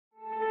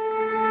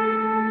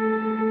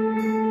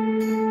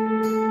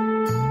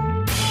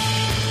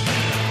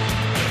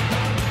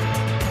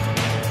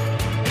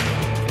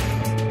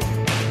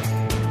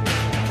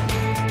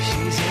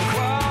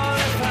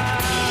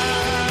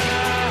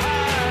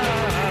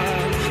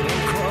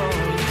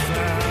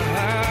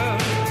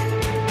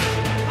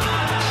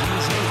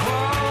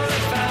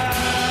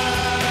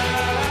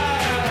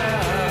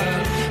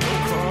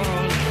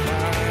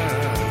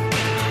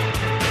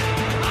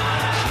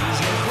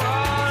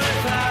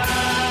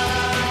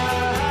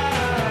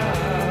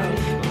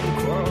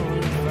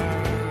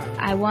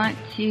I want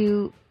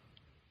to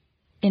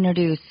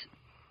introduce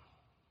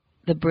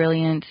the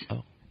brilliant,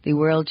 the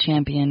world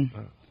champion,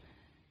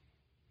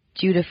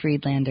 Judah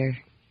Friedlander,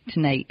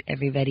 tonight,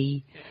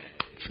 everybody.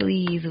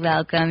 Please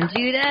welcome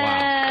Judah.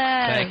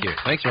 Wow. Thank you.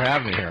 Thanks for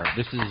having me here.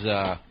 This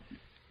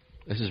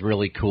is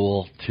really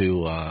cool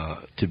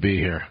to be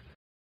here.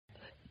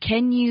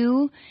 Can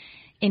you,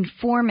 in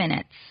 4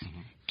 minutes,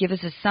 give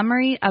us a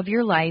summary of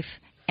your life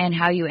and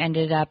how you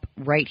ended up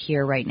right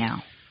here, right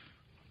now?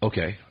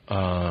 Okay.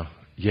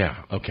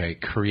 Okay.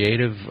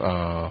 Creative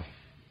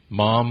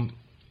mom.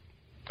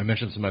 I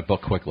mentioned this in my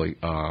book quickly.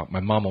 My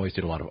mom always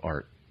did a lot of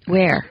art.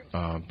 Where?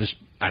 Just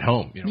at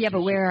home. You know, yeah,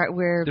 but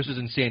where? This was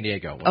in San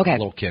Diego. When okay. I was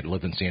a little kid,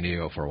 lived in San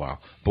Diego for a while.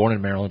 Born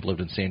in Maryland, lived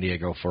in San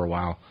Diego for a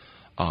while.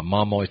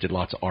 Mom always did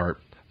lots of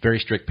art. Very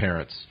strict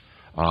parents.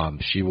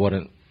 She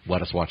wouldn't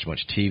let us watch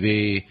much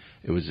TV.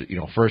 It was,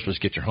 first was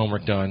get your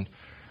homework done,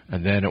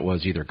 and then it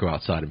was either go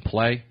outside and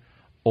play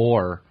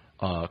or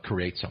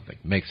create something,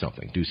 make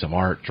something, do some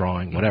art,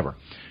 drawing, whatever.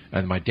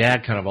 And my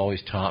dad kind of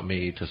always taught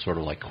me to sort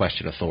of like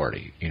question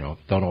authority.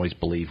 Don't always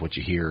believe what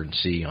you hear and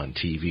see on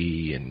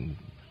TV and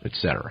et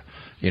cetera.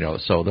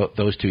 So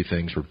those two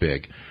things were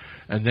big.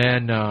 And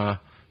then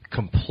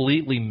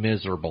completely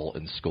miserable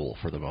in school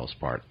for the most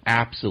part.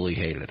 Absolutely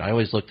hated it. I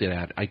always looked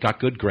at it. I got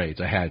good grades.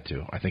 I had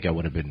to. I think I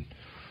would have been,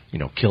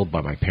 killed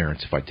by my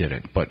parents if I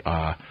didn't. But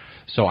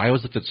so I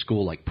always looked at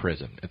school like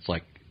prison. It's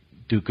like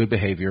do good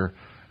behavior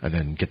and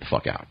then get the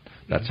fuck out.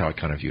 That's how I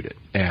kind of viewed it.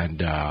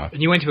 And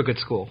you went to a good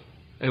school.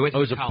 It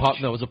was a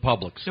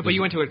public. No, but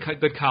you went to a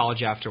good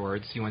college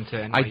afterwards. You went to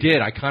NYU. I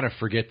did. I kind of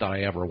forget that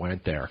I ever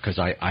went there because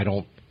I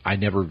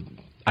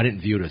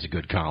didn't view it as a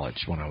good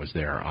college when I was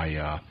there.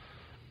 I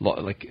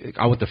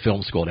went to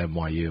film school at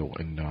NYU,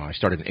 and I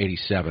started in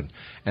 '87,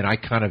 and I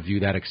kind of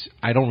view that.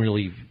 I don't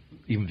really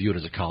even view it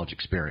as a college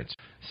experience.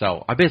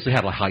 So I basically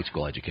had a high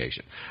school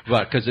education,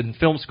 but because in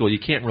film school you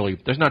can't really.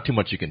 There's not too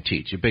much you can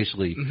teach. You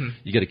basically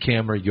you get a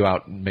camera, you go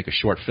out and make a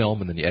short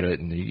film, and then you edit it,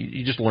 and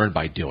you just learn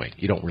by doing.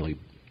 You don't really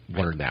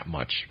learn that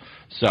much.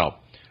 So,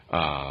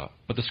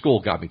 but the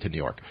school got me to New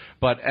York.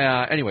 But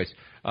anyways,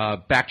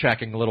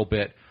 backtracking a little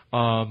bit.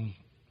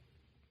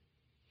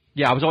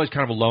 Yeah, I was always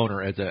kind of a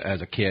loner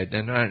as a kid,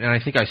 and I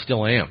think I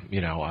still am.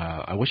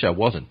 I wish I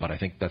wasn't, but I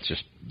think that's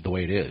just the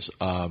way it is.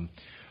 So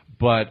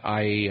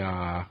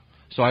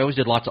I always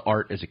did lots of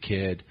art as a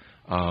kid,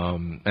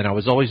 and I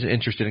was always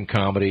interested in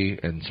comedy.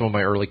 And some of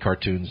my early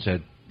cartoons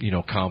had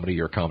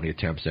comedy or comedy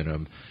attempts in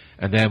them.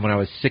 And then when I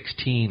was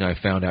 16, I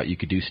found out you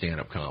could do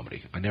stand-up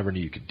comedy. I never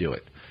knew you could do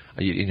it.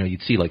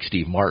 You'd see like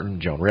Steve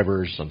Martin, Joan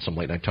Rivers on some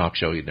late-night talk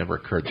show. It never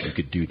occurred that you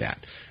could do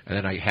that. And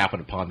then I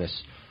happened upon this.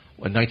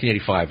 In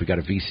 1985, we got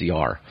a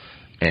VCR,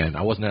 and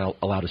I wasn't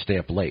allowed to stay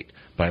up late.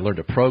 But I learned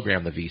to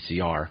program the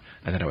VCR,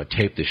 and then I would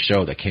tape this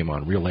show that came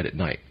on real late at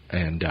night.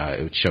 And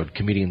it showed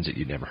comedians that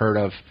you'd never heard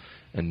of.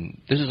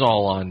 And this is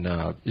all on,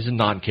 this is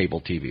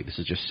non-cable TV. This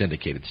is just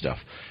syndicated stuff.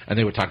 And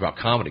they would talk about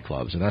comedy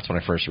clubs, and that's when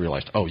I first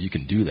realized, oh, you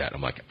can do that.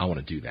 I'm like, I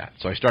want to do that.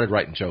 So I started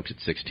writing jokes at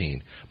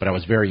 16, but I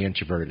was very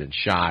introverted and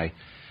shy.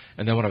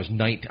 And then when I was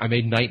 19, I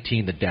made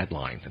 19 the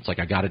deadline. It's like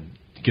I got to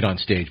get on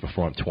stage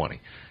before I'm 20.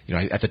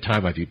 At the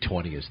time I viewed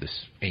 20 as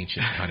this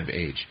ancient kind of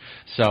age.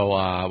 So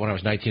when I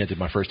was 19, I did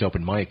my first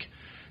open mic.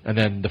 And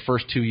then the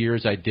first 2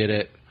 years I did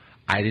it,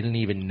 I didn't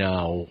even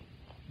know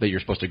that you're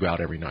supposed to go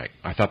out every night.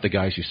 I thought the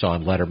guys you saw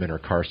on Letterman or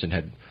Carson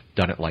had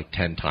done it like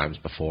 10 times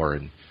before,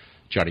 and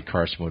Johnny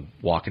Carson would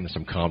walk into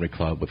some comedy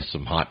club with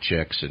some hot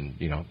chicks and,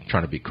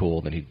 trying to be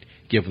cool. Then he'd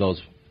he would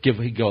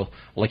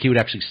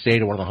actually say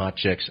to one of the hot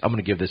chicks, I'm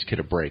going to give this kid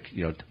a break.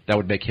 That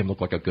would make him look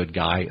like a good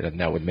guy, and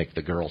that would make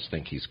the girls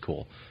think he's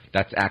cool.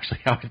 That's actually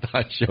how I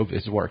thought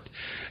showbiz worked.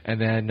 And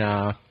then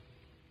I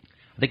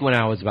think when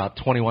I was about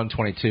 21,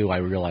 22, I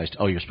realized,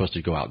 oh, you're supposed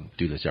to go out and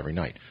do this every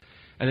night.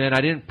 And then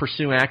I didn't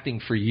pursue acting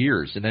for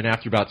years. And then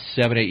after about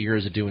 7, 8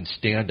 years of doing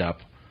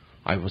stand-up,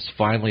 I was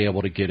finally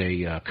able to get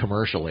a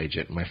commercial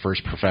agent. My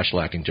first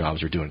professional acting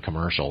jobs were doing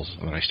commercials.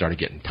 And then I started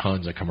getting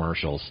tons of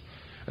commercials.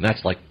 And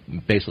that's like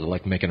basically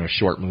like making a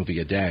short movie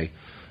a day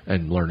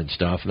and learning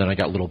stuff. And then I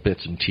got little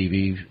bits in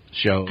TV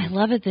shows. I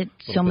love it that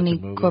so many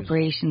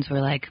corporations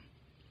were like,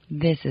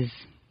 this is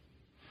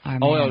our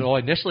man. Oh,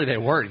 initially they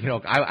weren't.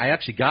 I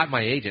actually got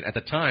my agent. At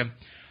the time,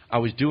 I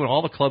was doing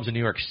all the clubs in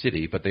New York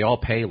City, but they all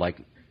pay like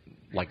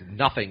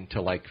nothing to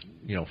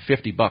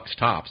 $50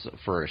 tops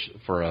for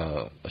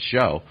a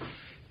show.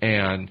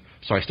 And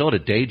so I still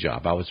had a day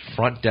job. I was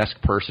front desk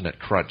person at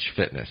Crunch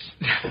Fitness.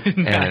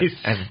 Nice.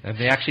 And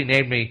they actually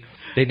named me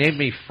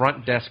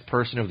front desk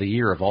person of the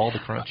year of all the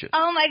Crunches.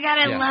 Oh my God,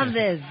 I love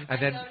this.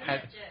 And then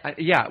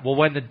well,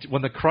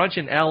 when the Crunch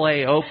in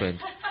LA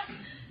opened,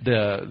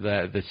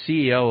 the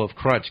CEO of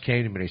Crunch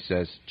came to me and he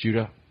says,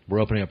 Judah, we're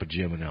opening up a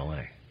gym in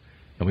LA,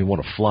 and we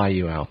want to fly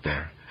you out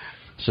there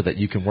so that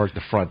you can work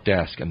the front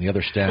desk and the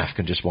other staff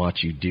can just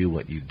watch you do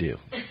what you do.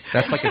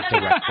 That's like a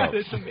direct quote.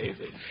 That's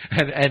amazing.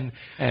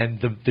 And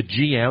the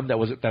GM that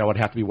I would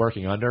have to be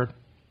working under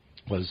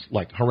was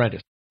like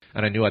horrendous.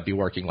 And I knew I'd be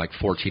working like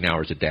 14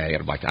 hours a day, and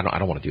I'm like, I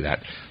don't want to do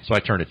that. So I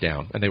turned it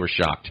down, and they were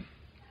shocked.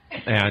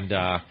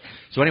 And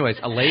so, anyways,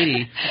 a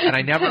lady, and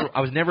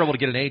I was never able to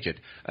get an agent.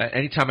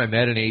 Anytime I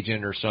met an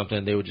agent or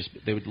something, they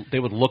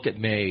would look at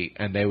me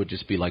and they would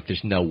just be like,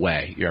 "There's no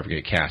way you're ever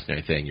going to cast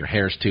anything. Your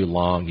hair's too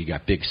long. You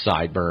got big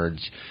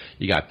sideburns.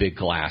 You got big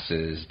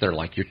glasses. They're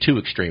like, you're too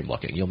extreme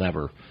looking. No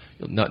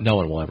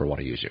one will ever want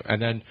to use you."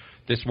 And then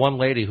this one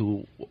lady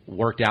who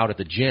worked out at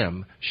the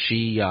gym,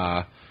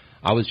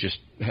 I was just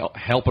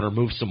helping her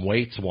move some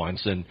weights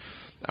once, and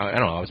I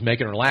don't know, I was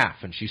making her laugh,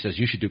 and she says,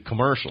 "You should do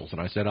commercials."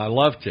 And I said, "I'd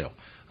love to."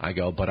 I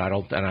go, "But I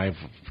don't," and I have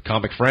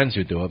comic friends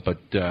who do it, but,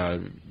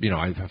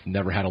 I've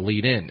never had a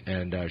lead in.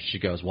 And she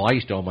goes, "Well, I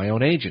used to own my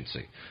own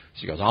agency."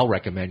 She goes, "I'll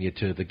recommend you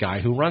to the guy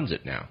who runs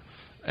it now."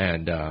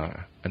 And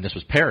this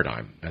was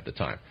Paradigm at the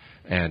time.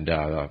 And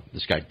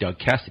this guy, Doug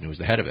Keston, who was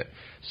the head of it.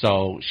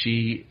 So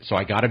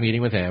I got a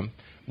meeting with him,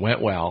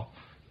 went well,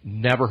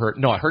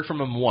 I heard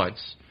from him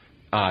once.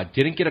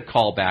 Didn't get a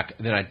call back,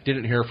 and then I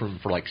didn't hear from him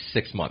for like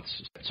 6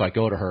 months. So I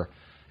go to her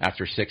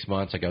after 6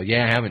 months. I go,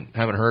 "Yeah, I haven't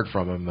heard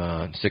from him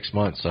in 6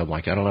 months." So I'm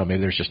like, "I don't know, maybe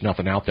there's just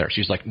nothing out there."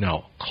 She's like,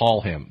 "No, call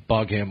him,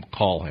 bug him,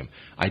 call him."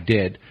 I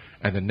did,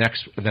 and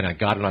then I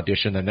got an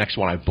audition. The next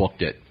one I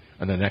booked it,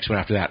 and the next one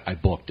after that I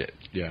booked it.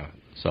 Yeah,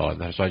 so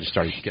I just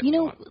started getting.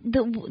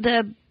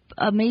 The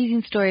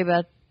amazing story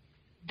about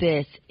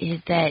this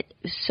is that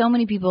so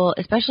many people,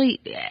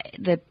 especially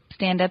the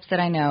stand-ups that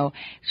I know,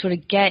 sort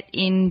of get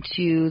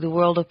into the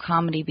world of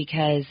comedy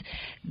because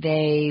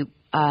they're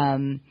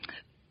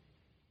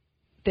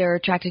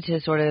attracted to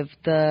sort of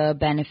the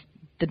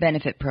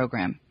benefit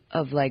program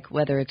of, like,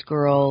 whether it's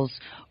girls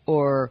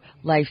or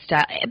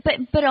lifestyle,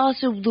 but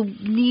also the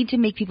need to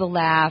make people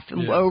laugh,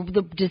 or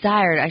the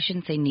desired, I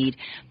shouldn't say need,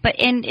 but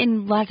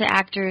in lots of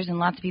actors and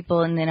lots of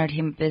people in the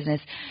entertainment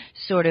business,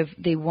 sort of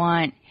they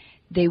want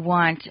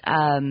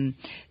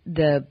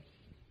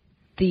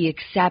the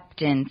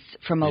acceptance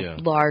from a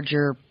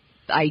larger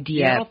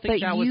idea. Yeah, I don't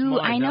think that was mine,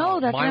 I know,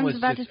 that's what I was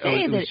about to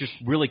say. It was just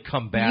really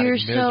combating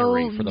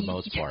misery for the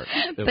most part.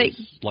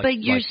 But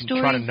your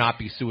story, trying to not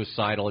be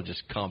suicidal and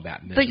just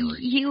combat misery.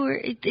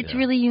 But it's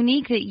really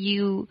unique that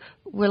you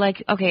were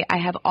like, okay, I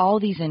have all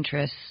these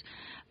interests,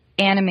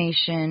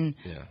 animation,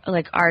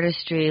 like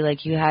artistry,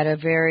 like you had a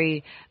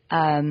very,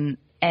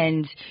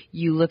 and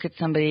you look at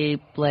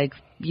somebody like,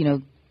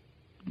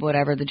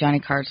 whatever, the Johnny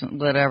Carson,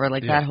 whatever,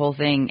 like that whole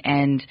thing,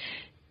 and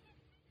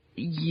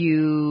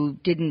you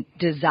didn't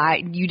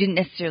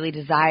necessarily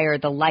desire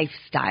the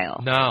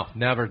lifestyle. No,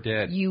 never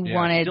did. You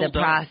wanted the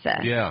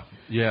process.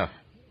 Yeah.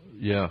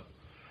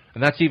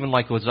 And that's even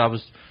like was I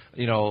was,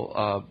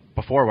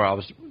 before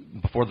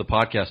the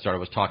podcast started, I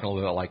was talking a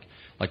little bit about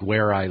like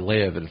where I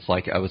live, and it's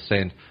like I was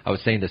saying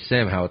to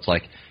Sim how it's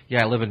like,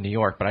 I live in New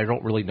York, but I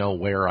don't really know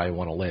where I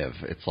want to live.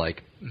 It's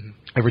like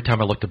every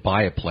time I look to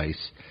buy a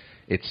place,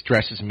 it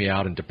stresses me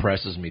out and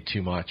depresses me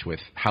too much with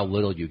how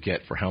little you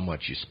get for how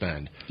much you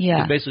spend. Yeah.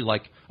 And basically,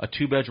 like a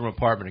 2-bedroom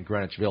apartment in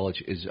Greenwich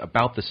Village is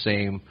about the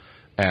same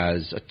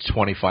as a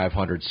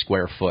 2,500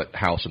 square foot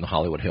house in the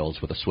Hollywood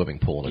Hills with a swimming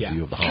pool and a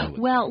view of the Hollywood.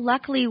 Well,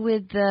 luckily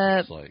with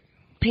the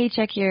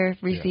paycheck you're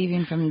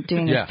receiving from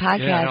doing this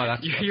podcast,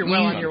 you're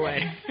well on your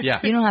way. Yeah,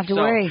 you don't have to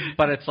worry.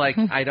 But it's like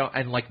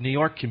New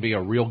York can be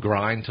a real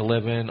grind to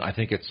live in. I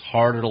think it's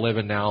harder to live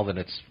in now than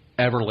it's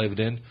ever lived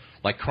in.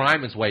 Like,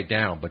 crime is way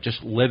down, but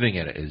just living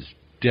in it is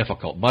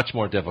difficult, much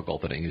more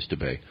difficult than it used to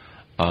be.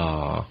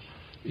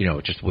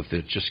 Just with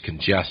the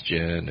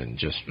congestion and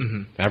just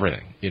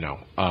everything,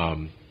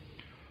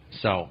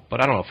 So,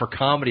 but I don't know. For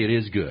comedy, it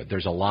is good.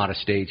 There's a lot of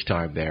stage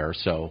time there,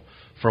 so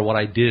for what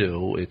I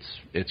do,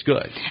 it's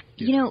good.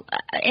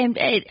 And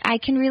I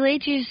can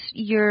relate to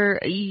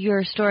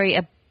your story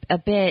a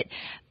bit.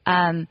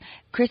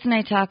 Chris and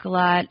I talk a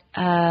lot.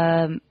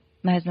 My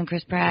husband,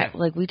 Chris Pratt,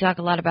 like we talk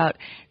a lot about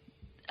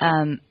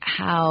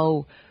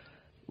how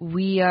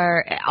we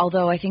are.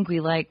 Although I think we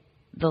like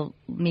the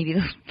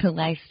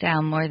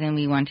lifestyle more than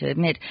we want to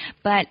admit,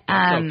 but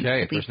that's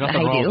okay. There's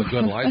nothing wrong with a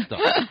good lifestyle.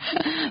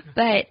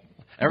 But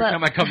every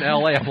time I come to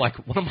LA, I'm like,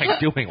 what am I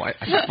doing? Why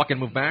I should fucking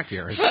move back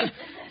here. It's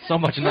so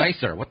much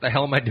nicer. What the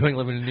hell am I doing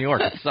living in New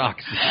York? It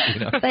sucks.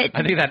 But,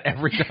 I think that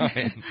every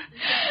time.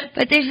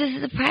 But there's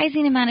a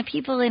surprising amount of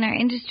people in our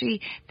industry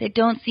that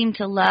don't seem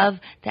to love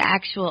the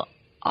actual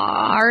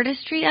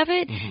artistry of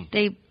it.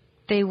 Mm-hmm.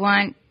 They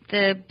want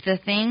the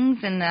things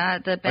and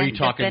the benefit program. Are you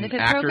talking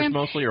actors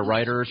mostly, or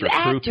writers, or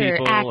crew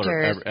people,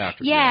 actors? Or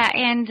actors? Yeah,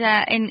 and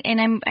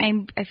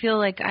I feel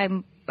like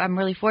I'm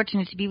really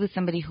fortunate to be with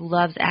somebody who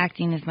loves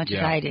acting as much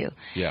as I do.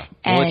 Yeah,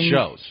 well, it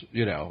shows.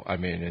 I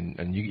mean,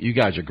 and you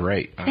guys are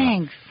great.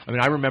 Thanks. I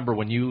mean, I remember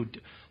when you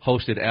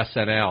hosted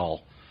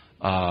SNL.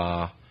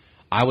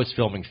 I was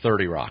filming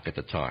 30 Rock at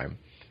the time,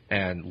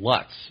 and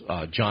Lutz,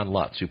 John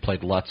Lutz, who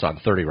played Lutz on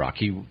 30 Rock,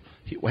 he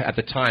at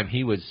the time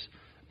he was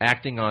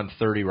acting on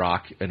 30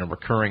 Rock in a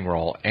recurring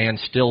role and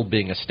still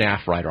being a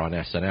staff writer on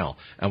SNL.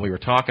 And we were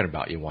talking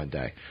about you one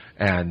day,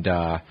 and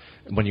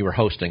when you were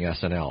hosting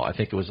SNL, I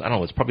think it was it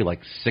was probably like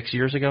 6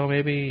 years ago,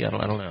 maybe. I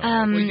don't know.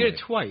 Well, you did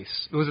it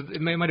twice.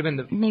 It might have been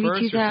the maybe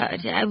first.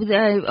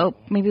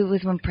 Maybe it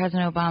was when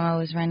President Obama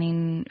was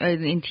running,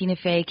 and Tina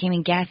Fey came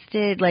and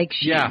guested. Like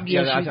she, I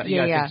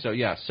think so.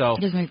 Yeah. So.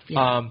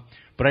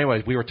 But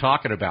anyways, we were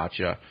talking about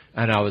you,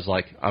 and I was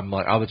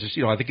just,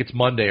 I think it's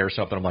Monday or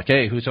something. I'm like,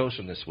 hey, who's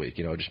hosting this week?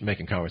 Just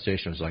making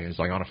conversations. It's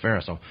like Anna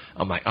Faris. So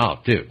I'm like, oh,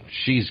 dude,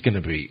 she's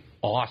gonna be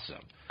awesome.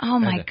 Oh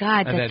my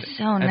God, that's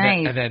so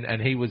nice.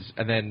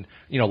 And then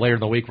later in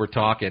the week we're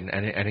talking,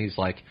 and he's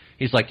like,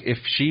 if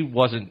she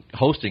wasn't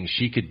hosting,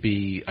 she could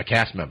be a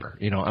cast member.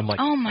 I'm like,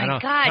 oh my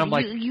God, I'm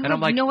like, you have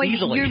no idea.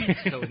 easily.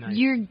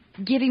 You're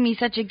giving me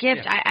such a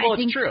gift. Yeah. I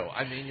think it's true.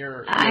 I mean,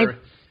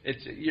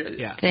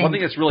 Yeah. One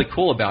thing that's really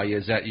cool about you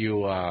is that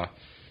you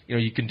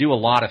can do a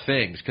lot of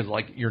things because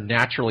you're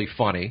naturally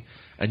funny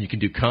and you can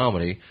do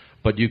comedy,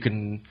 but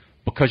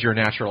because you're a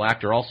natural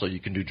actor also you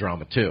can do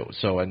drama too.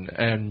 So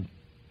and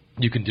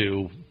you can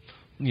do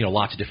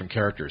lots of different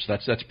characters.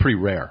 That's pretty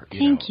rare.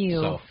 Thank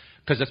you. So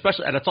because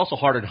and it's also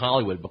hard in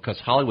Hollywood because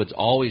Hollywood's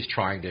always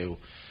trying to,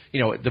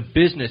 the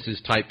business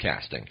is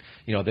typecasting.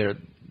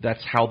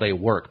 That's how they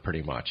work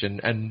pretty much,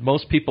 and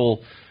most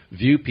people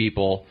view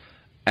people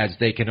as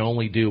they can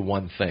only do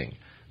one thing.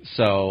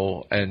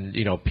 So, and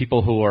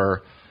people who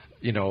are,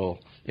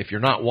 if you're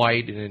not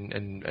white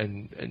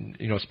and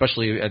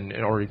especially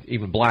or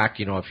even black,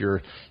 if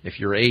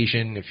you're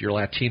Asian, if you're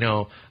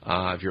Latino,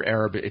 if you're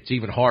Arab, it's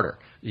even harder.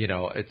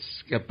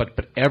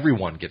 But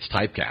everyone gets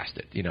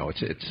typecasted.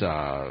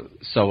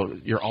 So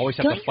you always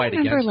have to fight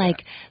against that. Don't you remember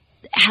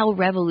how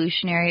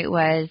revolutionary it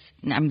was?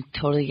 I'm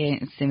totally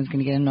getting, Sam's going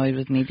to get annoyed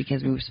with me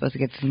because we were supposed to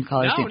get some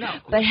callers soon. No.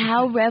 But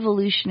how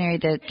revolutionary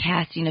the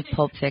casting of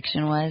Pulp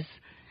Fiction was.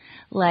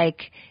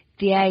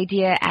 The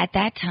idea at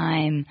that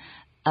time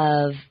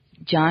of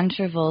John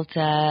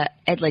Travolta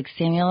and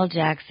Samuel L.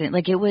 Jackson,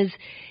 it was,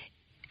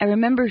 I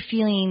remember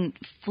feeling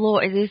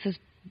this is,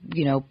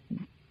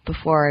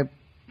 before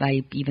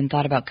I even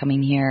thought about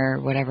coming here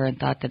or whatever and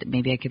thought that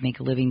maybe I could make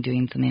a living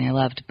doing something I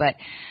loved. But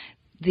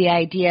the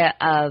idea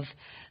of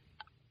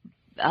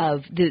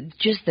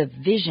the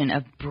vision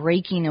of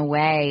breaking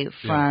away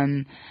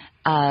from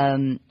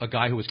a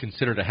guy who was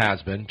considered a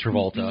has-been,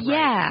 Travolta,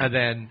 yeah, and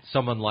then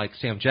someone like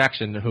Sam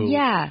Jackson, who,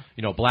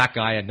 black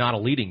guy and not a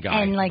leading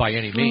guy and by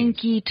any means,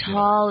 slinky,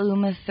 tall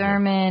Uma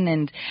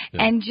Thurman,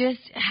 and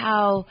just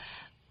how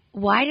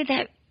why did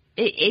that?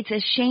 It's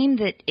a shame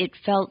that it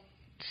felt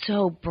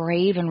so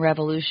brave and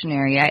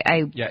revolutionary.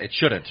 It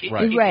shouldn't.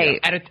 Right. Right.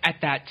 At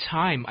that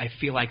time, I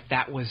feel like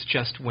that was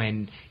just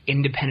when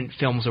independent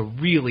films are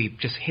really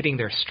just hitting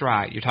their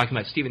stride. You're talking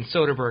about Steven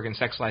Soderbergh and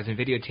Sex, Lies, and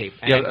Videotape.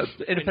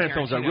 Independent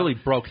films that really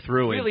brook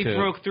through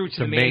to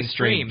the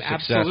mainstream.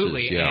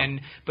 Absolutely. Yeah.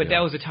 But that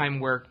was a time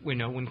where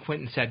when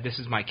Quentin said, "This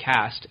is my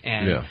cast,"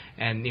 and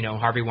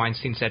Harvey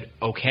Weinstein said,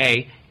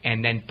 "Okay."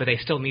 But they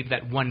still needed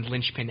that one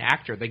linchpin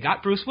actor. They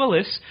got Bruce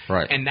Willis,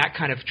 and that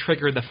kind of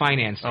triggered the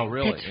financing. Oh,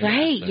 really? That's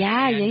right.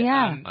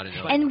 Yeah. I didn't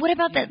know And what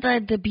about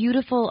the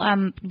beautiful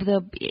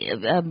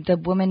the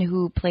woman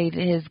who played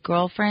his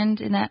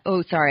girlfriend in that?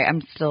 Oh, sorry,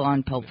 I'm still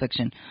on Pulp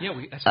Fiction. Yeah,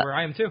 that's where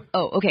I am too.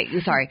 Oh, okay.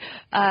 Sorry.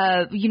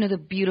 The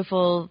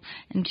beautiful,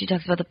 and she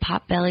talks about the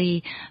pot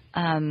belly. Do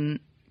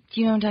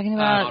you know what I'm talking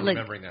about? I'm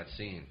remembering that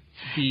scene.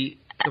 The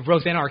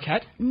Roseanne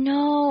Arquette?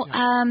 No.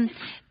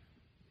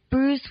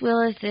 Bruce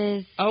Willis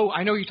is. Oh,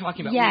 I know what you're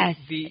talking about. Yes,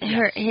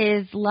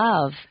 his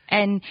love,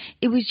 and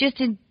it was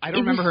just I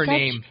don't remember her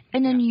name.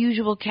 An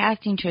unusual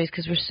casting choice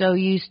because we're so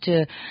used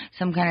to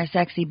some kind of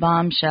sexy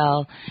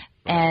bombshell,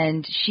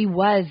 and she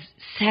was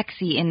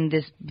sexy in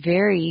this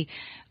very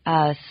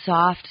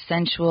soft,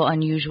 sensual,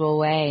 unusual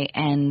way,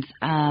 and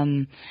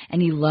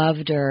he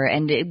loved her,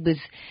 and it was,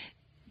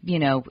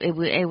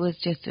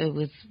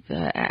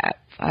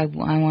 I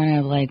want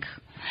to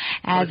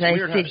as I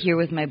sit here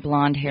with my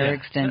blonde hair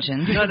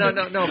extensions. No,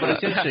 but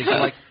it's interesting.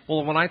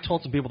 When I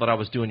told some people that I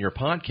was doing your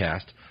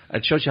podcast,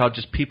 it shows you how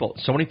just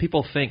so many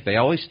people think they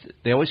always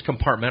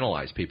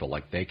compartmentalize people.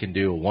 They can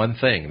do one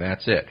thing, and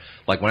that's it.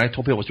 When I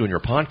told people I was doing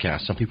your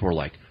podcast, some people were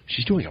like,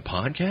 "She's doing a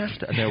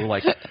podcast?" And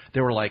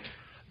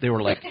they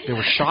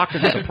were shocked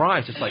and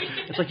surprised. It's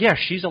like, yeah,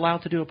 she's allowed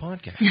to do a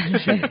podcast.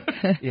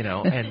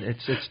 And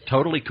it's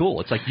totally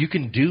cool. It's you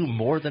can do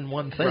more than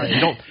one thing. Right.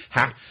 You don't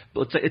have.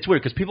 It's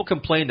weird because people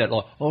complain that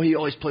he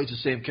always plays the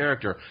same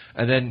character,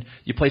 and then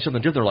you play something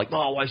different. They're like,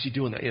 oh, why is he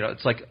doing that?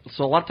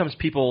 So a lot of times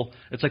people,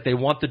 it's they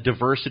want the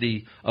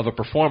diversity of a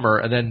performer,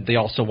 and then they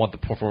also want the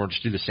performer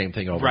to do the same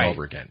thing over and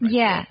over again. Right?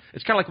 Yeah. So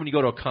it's kind of like when you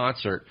go to a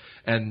concert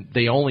and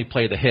they only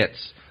play the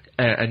hits.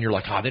 And you're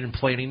like, they didn't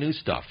play any new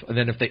stuff. And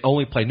then if they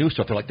only play new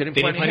stuff, they're like, they didn't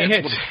play any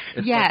hits.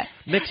 It's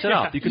mix it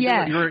up. You can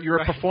you're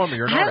a performer.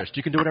 You're an artist.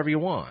 You can do whatever you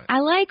want. I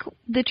like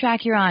the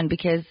track you're on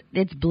because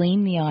it's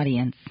blame the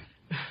audience.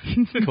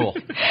 Cool.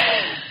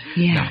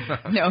 Yeah.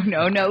 No.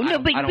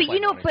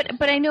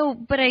 But I know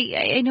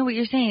what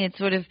you're saying. It's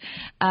sort of,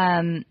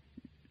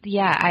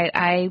 Yeah,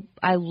 I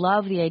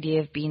love the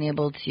idea of being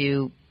able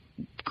to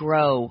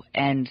grow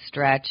and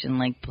stretch and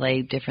like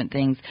play different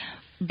things.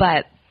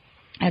 But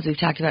as we've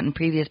talked about in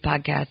previous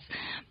podcasts,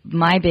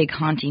 my big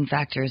haunting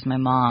factor is my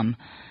mom,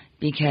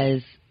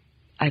 because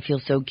I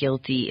feel so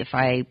guilty if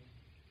I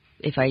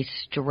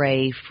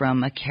stray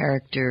from a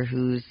character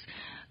who's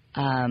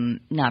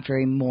not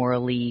very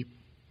morally.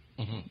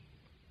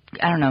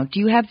 I don't know. Do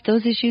you have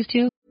those issues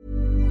too?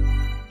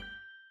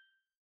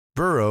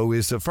 Burrow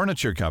is a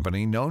furniture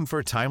company known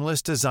for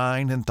timeless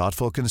design and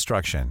thoughtful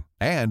construction,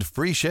 and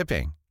free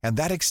shipping, and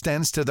that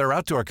extends to their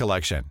outdoor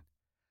collection.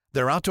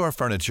 Their outdoor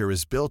furniture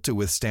is built to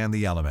withstand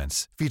the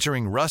elements,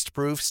 featuring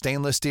rust-proof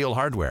stainless steel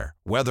hardware,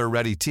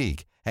 weather-ready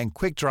teak, and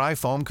quick-dry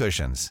foam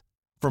cushions.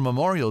 For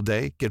Memorial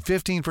Day, get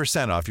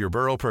 15% off your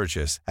Burrow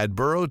purchase at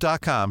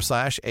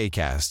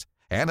burrow.com/ACAST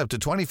and up to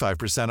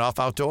 25% off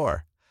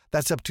outdoor.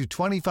 That's up to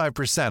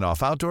 25%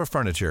 off outdoor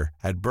furniture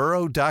at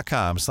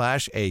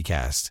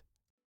burrow.com/ACAST.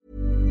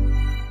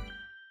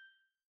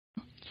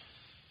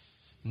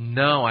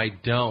 No, I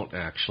don't,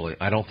 actually.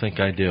 I don't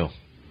think I do.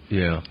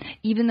 Yeah.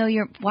 Even though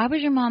why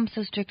was your mom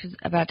so strict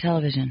about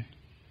television?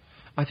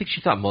 I think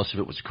she thought most of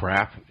it was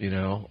crap,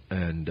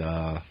 and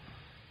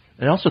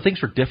also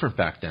things were different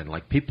back then.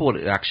 Like, people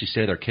would actually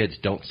say to their kids,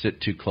 don't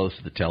sit too close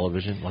to the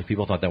television. Like,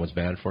 people thought that was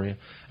bad for you.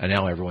 And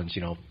now everyone's,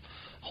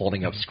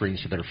 holding up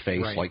screens to their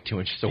face like 2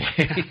 inches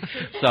away.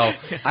 So,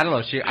 I don't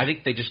know. I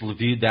think they just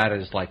viewed that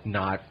as, like,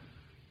 not...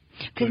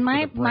 Because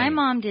my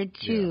mom did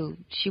too.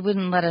 Yeah. She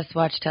wouldn't let us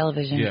watch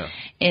television. Yeah.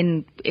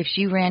 And if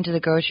she ran to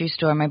the grocery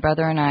store, my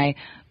brother and I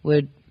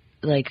would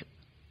we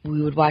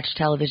would watch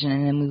television,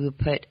 and then we would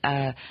put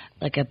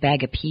like a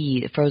bag of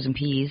frozen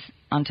peas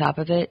on top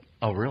of it.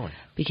 Oh, really?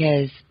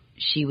 Because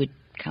she would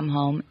come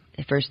home.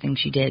 The first thing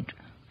she did,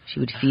 she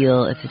would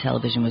feel if the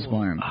television was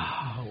warm.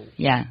 Oh.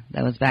 Yeah,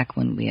 that was back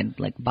when we had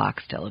like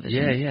box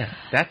television. Yeah.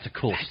 That's a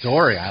cool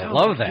story. I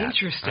love that.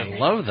 Interesting. I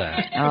love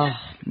that. Oh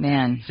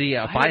man. See,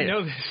 I didn't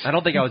know this. I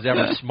don't think I was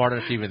ever smart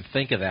enough to even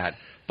think of that.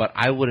 But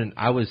I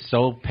was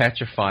so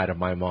petrified of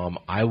my mom.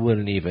 I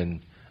wouldn't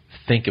even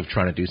think of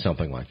trying to do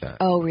something like that.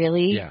 Oh,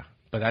 really? Yeah,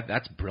 but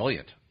that's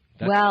brilliant.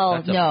 That's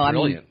no,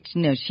 brilliant. I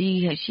mean, no,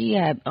 she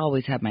had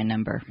always had my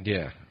number.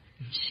 Yeah.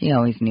 She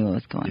always knew what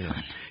was going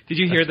on. Did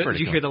you hear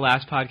hear the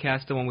last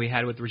podcast, the one we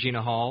had with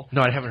Regina Hall?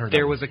 No, I haven't heard.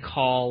 There was a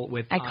call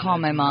with I call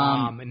my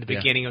mom in the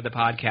beginning of the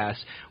podcast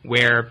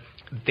where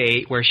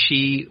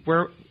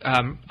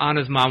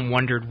Anna's mom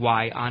wondered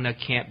why Anna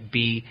can't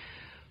be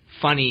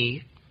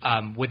funny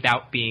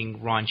without being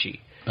raunchy.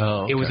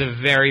 Oh, okay. It was a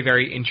very,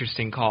 very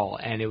interesting call,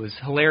 and it was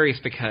hilarious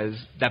because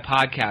that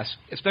podcast,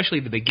 especially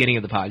the beginning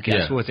of the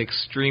podcast, was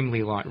extremely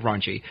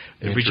raunchy.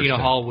 Regina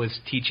Hall was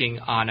teaching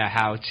Anna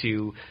how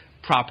to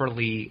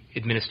properly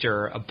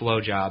administer a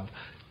blowjob,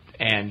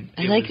 and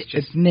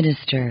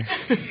administer.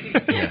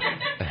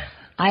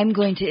 I'm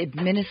going to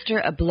administer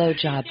a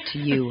blowjob to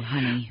you,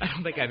 honey. I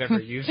don't think I've ever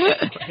used it.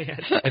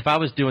 If I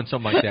was doing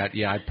something like that,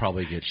 I'd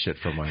probably get shit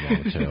from my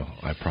mom too.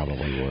 I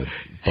probably would.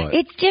 But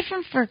it's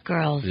different for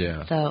girls,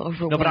 though.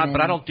 Over women,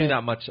 but I don't do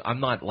that much. I'm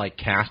not like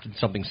casting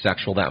something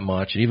sexual that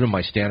much, and even in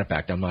my stand-up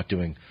act, I'm not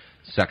doing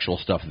sexual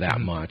stuff that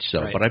much.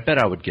 So, but I bet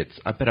I would get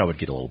a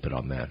little bit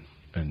on that.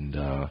 And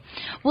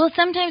well,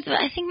 sometimes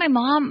I think my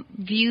mom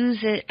views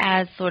it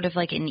as sort of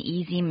like an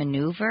easy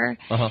maneuver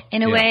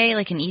in a way,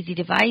 like an easy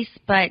device.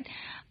 But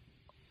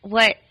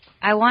what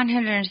I want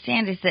her to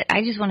understand is that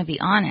I just want to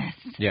be honest.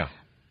 Yeah.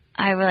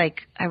 I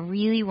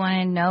really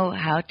want to know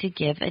how to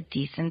give a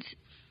decent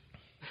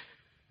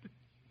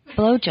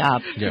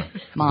blowjob. Yeah,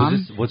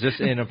 Mom. Was this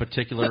in a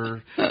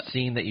particular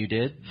scene that you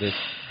did?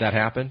 That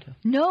happened?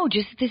 No,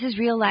 this is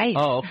real life.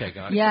 Oh, okay,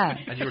 got it. Yeah.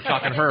 And you were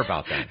talking to her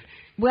about that.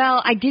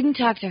 Well, I didn't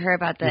talk to her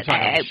about that. You were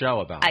talking on the show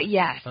about it.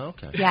 Yes. Oh,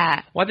 okay.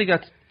 Yeah. Well, I think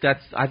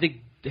I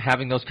think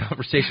having those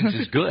conversations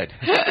is good.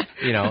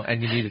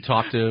 And you need to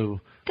talk to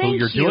who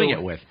you're doing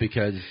it with,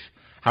 because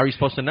how are you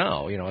supposed to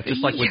know? It's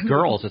just like with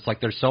girls. It's like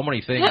there's so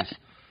many things.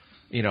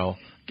 I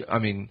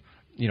mean,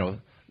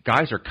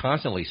 guys are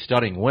constantly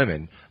studying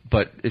women,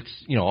 but it's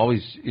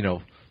always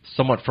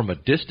somewhat from a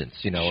distance.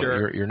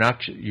 Sure.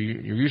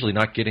 You're usually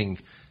not getting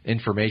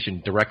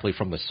information directly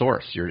from the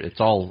source. It's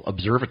all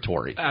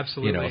observatory.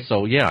 Absolutely.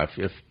 So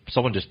if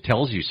someone just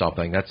tells you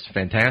something, that's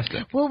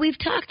fantastic. Well, we've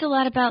talked a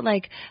lot about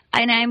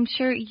and I'm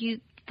sure you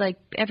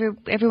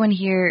everyone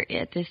here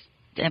at this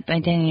my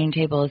dining room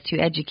table is too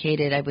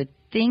educated, I would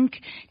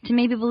think, to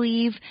maybe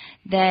believe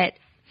that,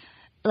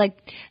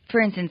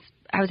 for instance,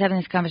 I was having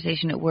this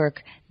conversation at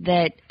work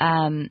that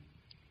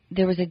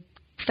there was a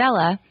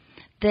fella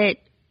that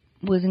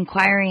was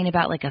inquiring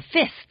about a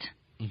fist.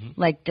 Mm-hmm.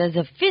 Does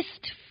a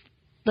fist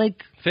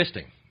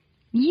fisting?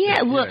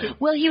 Yeah.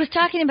 Well, he was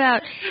talking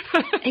about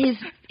his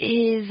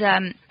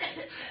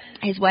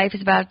wife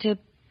is about to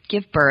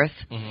give birth,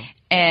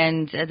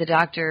 and the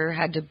doctor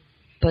had to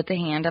put the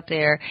hand up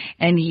there,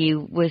 and he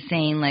was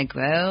saying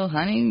well,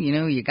 honey,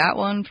 you got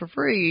one for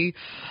free,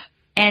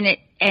 and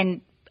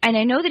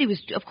I know that he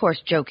was, of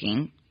course,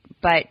 joking,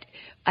 but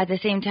at the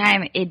same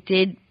time, it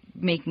did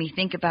make me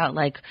think about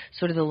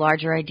sort of the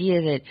larger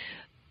idea that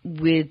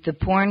with the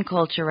porn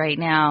culture right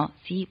now.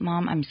 See,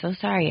 Mom, I'm so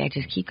sorry. I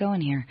just keep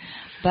going here.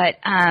 But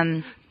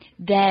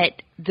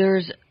that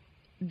there's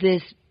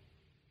this,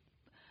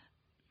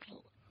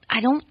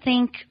 I don't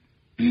think,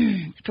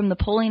 from the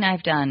polling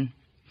I've done.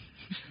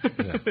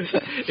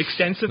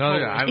 Extensive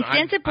polling.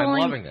 Extensive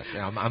polling. I'm loving this.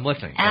 Yeah, I'm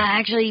listening.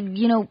 Actually,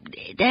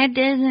 that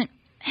doesn't,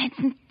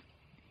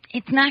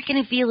 it's not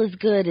going to feel as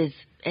good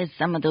as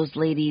some of those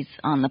ladies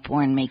on the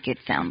porn make it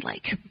sound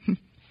like.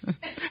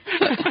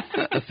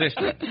 The fish.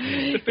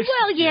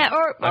 Well, yeah,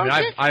 or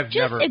I've just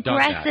never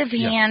aggressive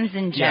done that. hands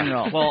in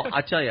general. Yeah. Well,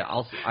 I tell you,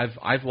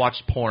 I've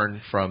watched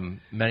porn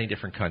from many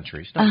different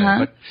countries, not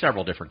many, but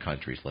several different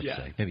countries. Let's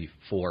say maybe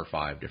 4 or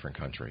 5 different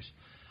countries.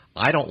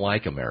 I don't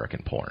like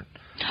American porn.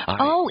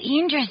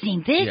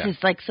 Interesting. This is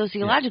like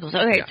sociological. So,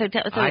 okay, so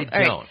I don't.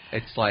 Right.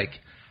 It's like,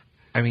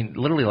 I mean,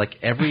 literally, like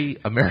every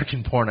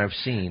American porn I've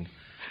seen,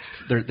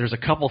 there's a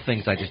couple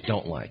things I just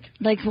don't like.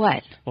 Like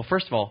what? Well,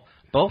 first of all,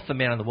 both the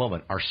man and the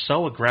woman are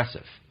so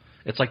aggressive.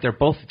 It's like they're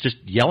both just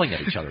yelling at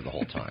each other the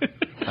whole time.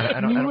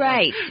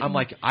 Right. I'm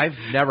like, I've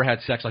never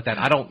had sex like that.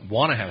 I don't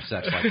want to have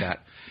sex like that.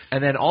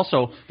 And then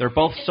also, they're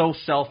both so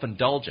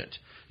self-indulgent.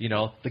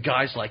 The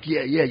guy's like,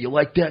 yeah, you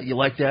like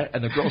that,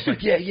 and the girl's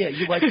like, yeah,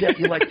 you like that,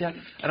 you like that,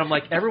 and I'm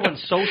like,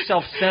 everyone's so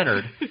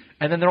self-centered,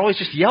 and then they're always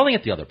just yelling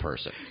at the other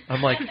person.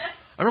 I'm like,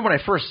 I remember when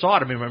I first saw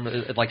it. I mean,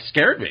 it like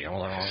scared me. I'm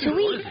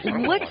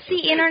like, what's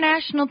the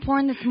international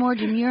porn that's more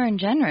demure and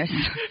generous?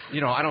 I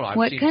don't know. I've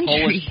what seen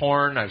country? Polish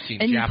porn. I've seen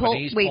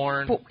Japanese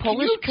porn.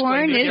 Polish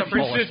porn is the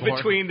differences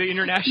between the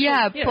international.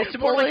 Yeah, it's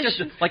more like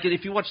just like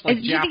if you watch like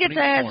Japanese porn. Do you think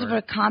it's sort of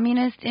a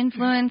communist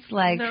influence?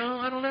 Like no,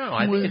 I don't know.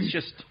 I think it's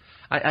just.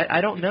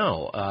 I don't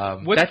know.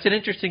 That's an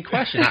interesting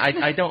question.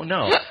 I don't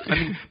know. I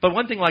mean, but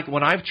one thing, like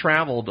when I've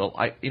traveled,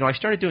 I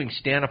started doing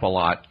stand-up a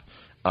lot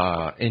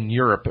in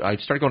Europe. I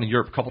started going to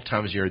Europe a couple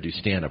times a year to do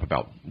stand-up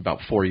about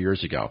 4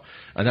 years ago,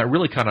 and that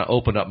really kind of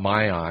opened up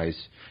my eyes.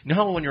 You know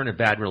how when you're in a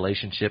bad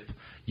relationship,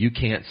 you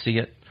can't see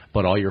it,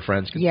 but all your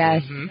friends can see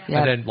it? Mm-hmm. Yep.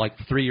 And then like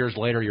 3 years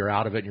later, you're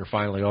out of it, and you're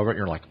finally over it, and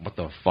you're like, what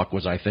the fuck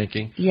was I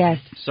thinking? Yes.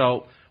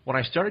 So when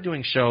I started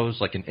doing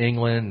shows like in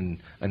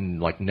England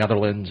and like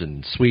Netherlands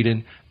and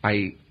Sweden,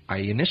 I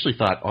initially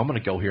thought, I'm going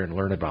to go here and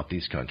learn about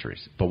these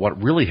countries. But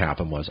what really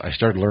happened was I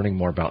started learning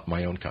more about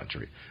my own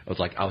country. It was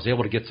like I was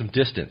able to get some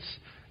distance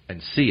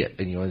and see it.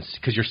 And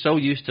because you're so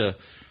used to,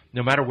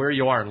 no matter where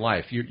you are in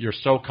life, you're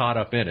so caught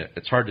up in it.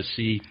 It's hard to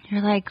see,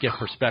 you're like, get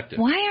perspective.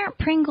 Why aren't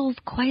Pringles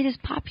quite as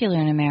popular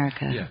in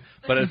America? Yeah,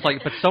 but it's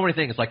like, but so many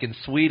things. Like in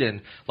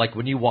Sweden, like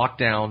when you walk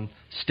down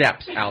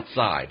steps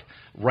outside,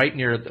 right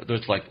near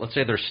there's like, let's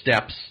say there's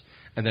steps,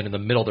 and then in the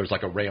middle there's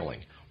like a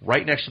railing.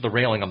 Right next to the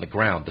railing on the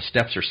ground, the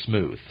steps are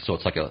smooth, so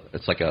it's like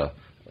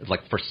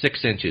for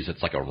 6 inches,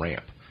 it's like a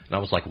ramp. And I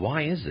was like,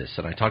 why is this?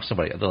 And I talked to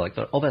somebody. They're like,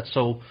 oh, that's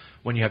so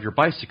when you have your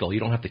bicycle, you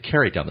don't have to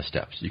carry it down the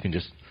steps. You can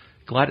just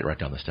glide it right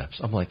down the steps.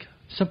 I'm like,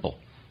 simple.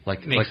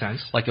 Makes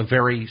sense. Like a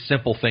very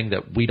simple thing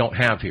that we don't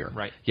have here.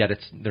 Right. Yet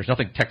there's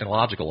nothing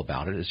technological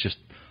about it. It's just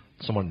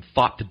someone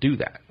thought to do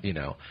that, And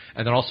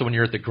then also when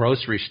you're at the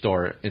grocery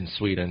store in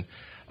Sweden,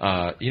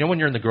 when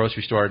you're in the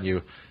grocery store and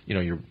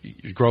your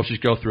groceries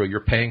go through,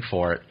 you're paying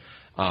for it,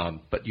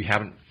 but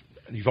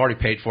you've already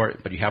paid for it,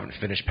 but you haven't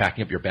finished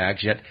packing up your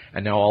bags yet,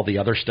 and now all the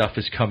other stuff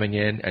is coming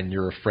in, and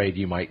you're afraid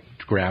you might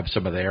grab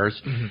some of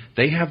theirs. Mm-hmm.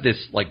 They have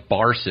this like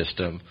bar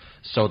system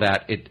so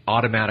that it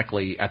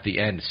automatically at the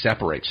end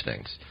separates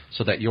things,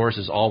 so that yours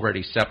is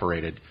already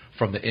separated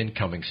from the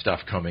incoming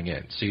stuff coming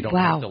in, so you don't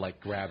have to like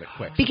grab it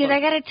quick. Because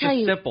I got to tell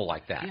you, simple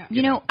like that.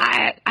 Yeah.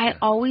 I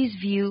always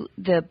view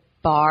the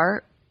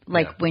bar.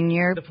 When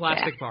you're the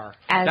plastic bar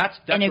as that's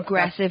an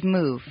aggressive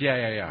move.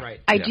 Yeah. Right.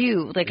 I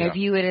do. I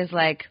view it as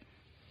like,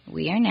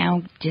 we are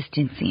now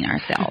distancing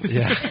ourselves.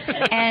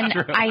 And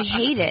I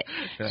hate it.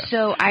 Yeah.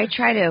 So I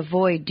try to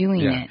avoid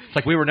doing it. It's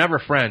like we were never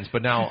friends,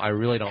 but now I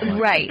really don't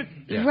like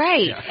it.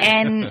 Right. Yeah.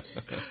 And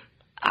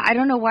I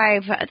don't know why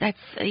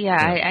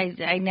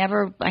I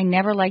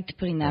never liked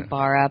putting that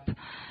bar up,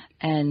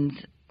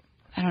 and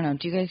I don't know.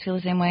 Do you guys feel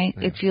the same way?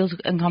 Yeah. It feels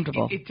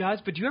uncomfortable. It does,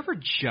 but do you ever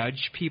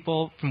judge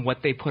people from what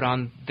they put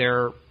on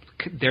their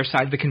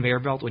side of the conveyor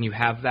belt when you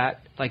have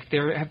that? Like they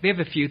have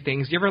a few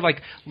things. Do you ever look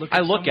at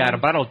I look at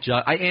them, but I don't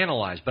judge. I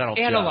analyze, but I don't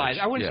analyze.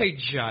 Judge. I wouldn't say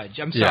judge.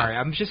 I'm sorry.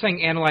 I'm just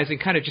saying analyze and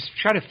kind of just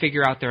try to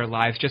figure out their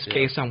lives just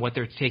based on what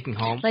they're taking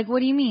home. Like what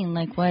do you mean?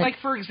 Like what? Like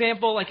for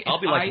example,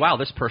 I'll be like, wow,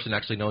 this person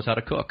actually knows how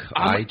to cook.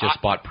 I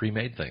just bought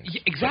pre-made things.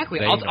 Exactly.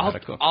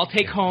 I'll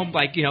take home a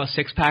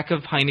 6-pack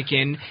of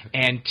Heineken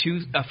and 2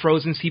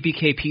 frozen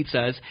CPK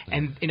pizzas,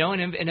 and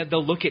and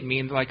they'll look at me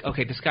and they're like,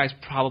 okay, this guy's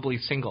probably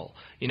single.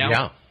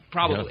 Yeah.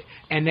 Probably,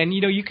 and then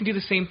you can do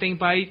the same thing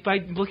by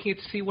looking at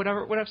to see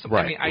whatever.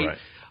 Right,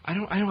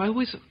 I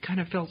always kind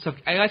of felt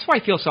that's why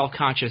I feel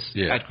self-conscious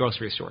at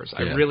grocery stores.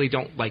 I really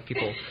don't like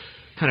people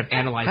kind of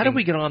analyzing. How did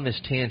we get on this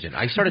tangent?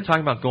 I started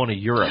talking about going to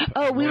Europe.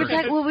 Oh, we were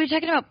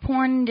talking about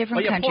porn in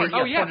different countries.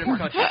 Porn in different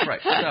countries.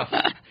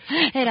 Right.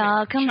 It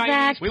all comes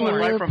back to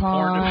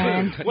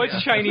porn.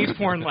 What's Chinese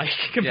porn like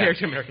compared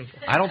to American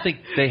porn? I don't think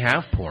they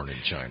have porn in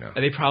China.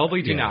 They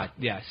probably do not.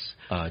 Yes.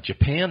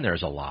 Japan,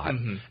 there's a lot,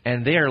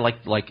 and they are like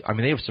I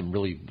mean, they have some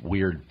really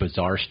weird,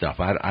 bizarre stuff.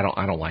 I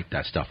don't like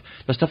that stuff.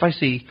 The stuff I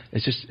see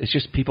is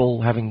just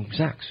people having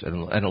sex,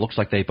 and it looks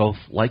like they both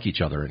like each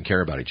other and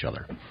care about each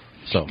other.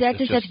 So that's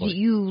the stuff that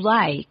you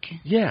like.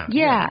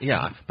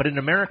 Yeah. But in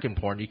American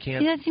porn, you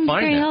can't. That seems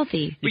find very that.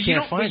 healthy.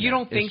 You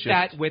don't think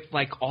that with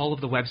like all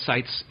of the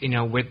websites,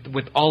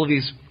 with all of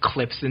these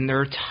clips, and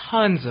there are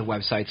tons of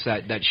websites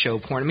that show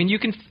porn. I mean,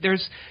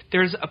 there's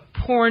a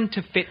porn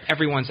to fit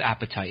everyone's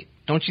appetite.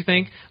 Don't you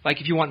think? Like,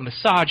 if you want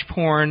massage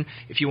porn,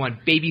 if you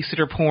want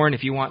babysitter porn,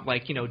 if you want,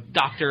 like,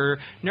 doctor...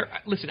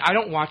 Listen, I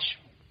don't watch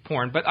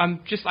porn, but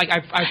I'm just, like,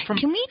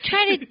 Can we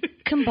try to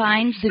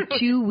combine the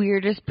two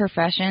weirdest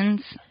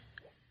professions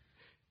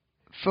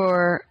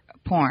for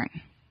porn?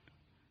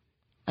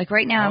 Like,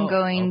 right now I'm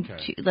going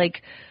to,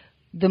 like,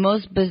 the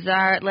most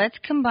bizarre... Let's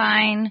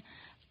combine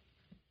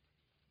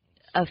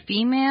a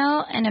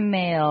female and a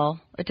male.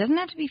 It doesn't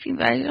have to be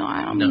female.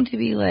 I don't mean to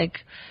be, like...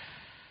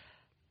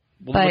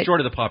 Well, the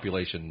majority of the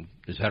population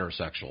is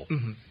heterosexual.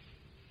 Mm-hmm.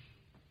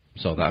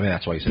 So,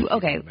 that's why you said...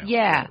 Okay,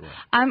 yeah.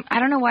 Right. I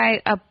don't know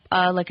why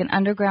like an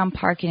underground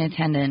parking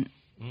attendant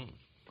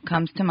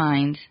comes to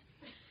mind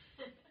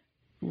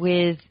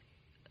with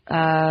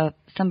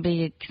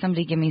somebody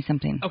give me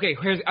something. Okay,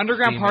 here's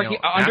underground parking...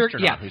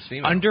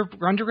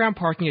 underground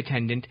parking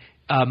attendant.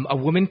 A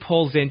woman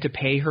pulls in to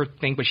pay her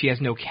thing, but she has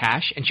no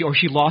cash, and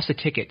she lost a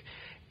ticket.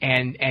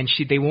 And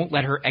they won't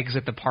let her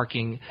exit the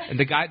parking. And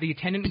the attendant won't let her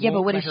exit. Yeah,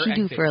 but what does she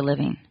do for a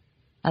living?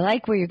 I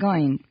like where you're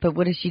going, but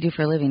what does she do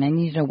for a living? I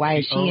need to know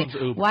why she owns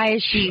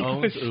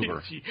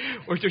Uber.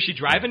 Or does she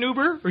drive an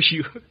Uber? Or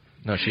she?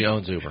 No, she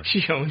owns Uber.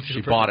 She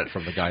bought it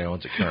from the guy who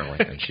owns it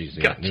currently, and she's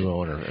the new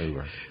owner of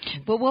Uber.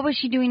 But what was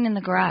she doing in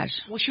the garage?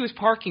 Well, she was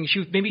parking. She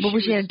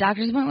had a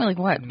doctor's appointment? Like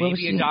what?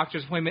 Maybe a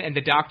doctor's appointment, and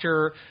the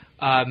doctor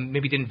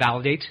maybe didn't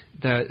validate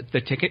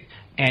the ticket,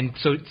 and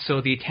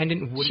so the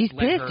attendant wouldn't. She's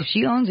pissed. If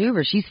she owns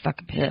Uber, she's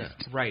fucking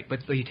pissed. Yeah, right,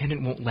 but the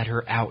attendant won't let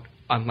her out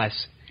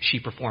unless she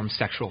performs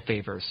sexual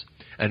favors.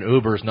 And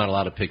Uber is not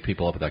allowed to pick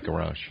people up at that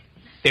garage.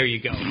 There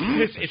you go.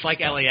 It's like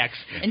LAX.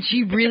 And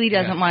she really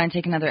doesn't want to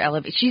take another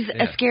elevator. She's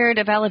scared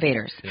of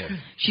elevators. Yeah.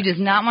 She does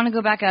not want to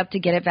go back up to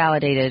get it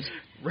validated.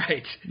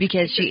 Right.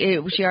 Because she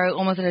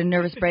almost had a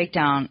nervous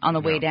breakdown on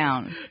the way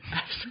down.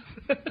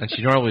 And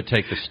she normally would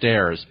take the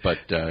stairs, but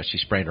she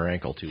sprained her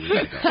ankle 2 weeks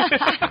ago.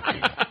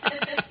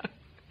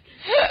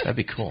 That'd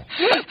be cool.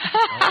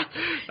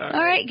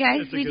 All right,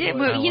 guys, we did.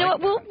 You know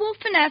what? We'll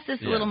finesse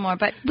this a little more,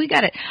 but we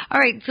got it. All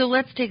right, so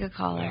let's take a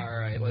caller. All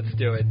right, let's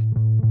do it.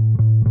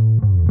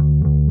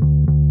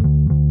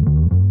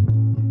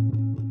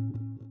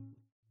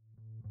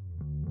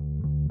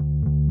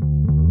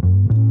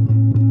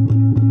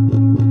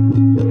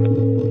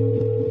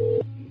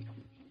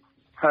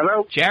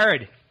 Hello?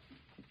 Jared.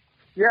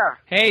 Yeah.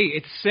 Hey,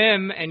 it's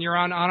Sim, and you're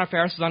on Anna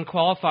Faris'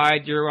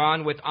 Unqualified. You're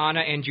on with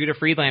Anna and Judah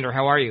Friedlander.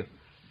 How are you?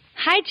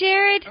 Hi,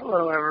 Jared.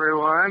 Hello,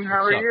 everyone.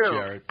 How are you?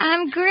 Jared?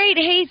 I'm great.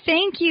 Hey,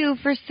 thank you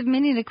for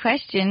submitting a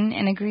question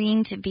and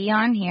agreeing to be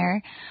on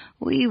here.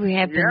 We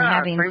have been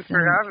having thanks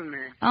for having me.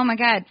 Oh, my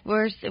God.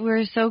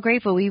 We're so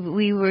grateful.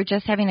 We were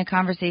just having a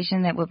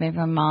conversation that would make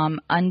my mom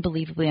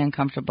unbelievably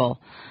uncomfortable.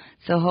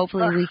 So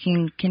hopefully we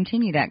can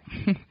continue that.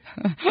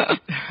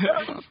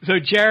 So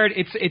Jared,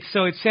 it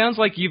sounds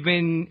like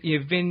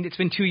it's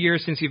been 2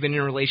 years since you've been in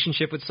a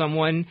relationship with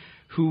someone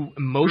who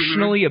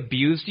emotionally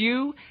abused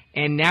you,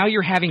 and now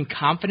you're having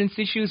confidence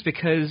issues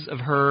because of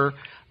her.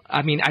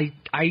 I mean, I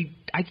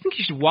think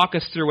you should walk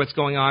us through what's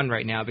going on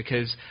right now,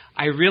 because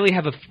I really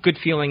have a good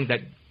feeling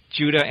that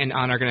Judah and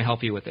Anna are going to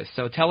help you with this.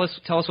 So tell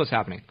us what's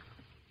happening.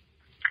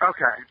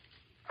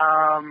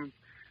 Okay.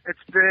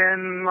 It's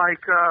been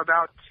like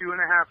about 2.5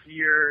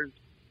 years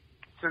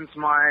since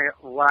my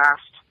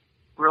last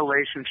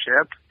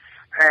relationship,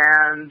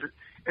 and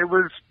it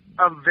was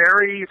a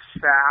very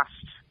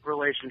fast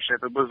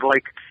relationship. It was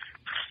like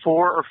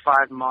 4 or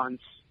 5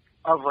 months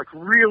of like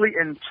really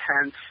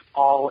intense,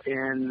 all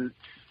in,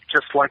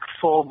 just like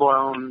full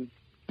blown,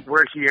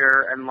 we're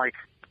here and like,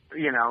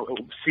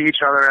 see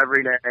each other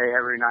every day,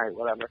 every night,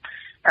 whatever.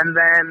 And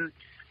then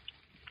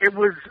it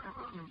was,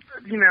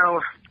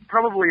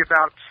 probably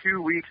about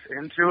 2 weeks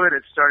into it,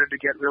 it started to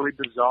get really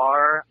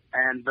bizarre,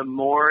 and the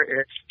more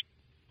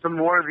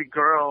the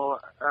girl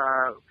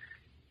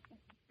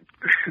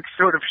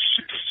sort of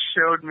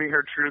showed me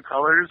her true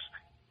colors,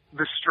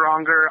 the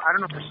stronger. I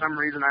don't know, for some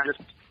reason I just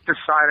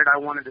decided I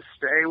wanted to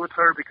stay with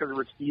her because it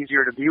was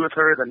easier to be with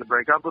her than to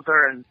break up with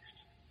her, and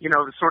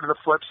sort of the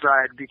flip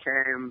side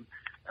became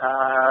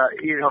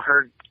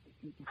her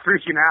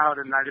freaking out,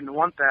 and I didn't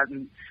want that.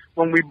 And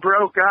when we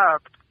broke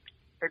up,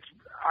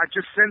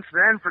 just since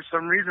then, for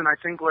some reason, I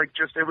think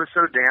it was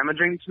so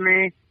damaging to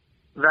me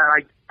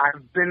that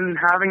I've been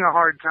having a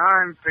hard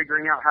time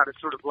figuring out how to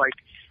sort of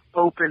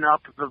open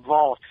up the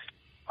vault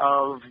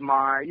of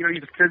my,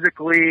 either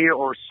physically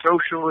or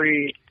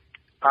socially.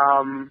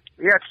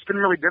 It's been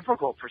really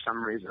difficult for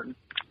some reason.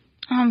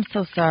 I'm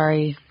so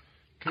sorry.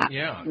 Can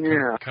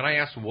I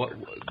ask what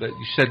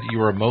you said you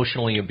were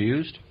emotionally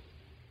abused?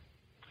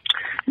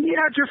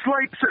 Yeah, just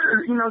like,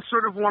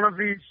 sort of one of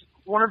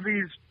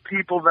these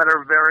people that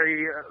are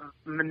very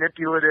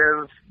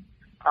manipulative,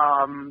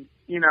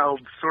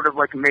 sort of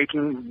like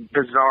making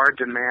bizarre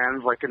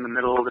demands, like in the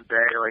middle of the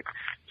day. Like,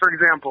 for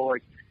example,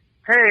 like,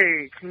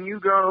 hey, can you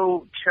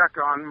go check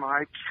on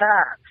my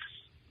cats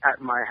at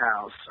my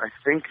house? I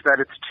think that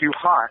it's too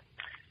hot.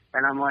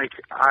 And I'm like,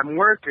 I'm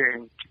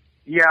working.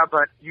 Yeah,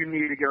 but you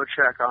need to go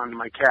check on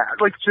my cat.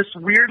 Like, just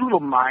weird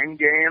little mind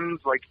games,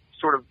 like,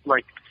 sort of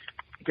like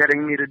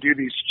getting me to do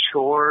these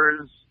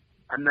chores,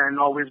 and then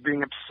always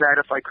being upset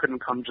if I couldn't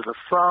come to the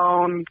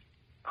phone.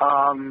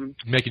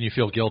 Making you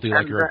feel guilty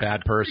like you're a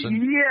bad person?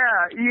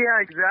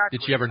 Yeah, exactly.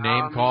 Did she ever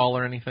name call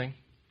or anything?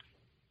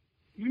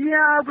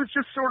 Yeah,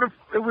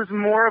 it was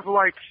more of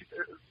like,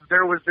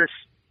 there was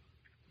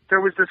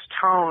this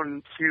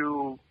tone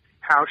to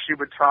how she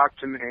would talk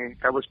to me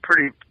that was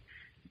pretty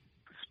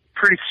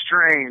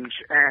strange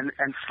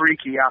and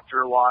freaky after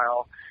a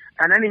while.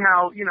 And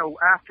anyhow,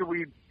 after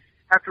we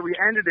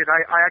ended it,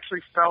 I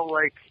actually felt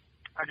like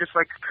I just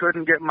like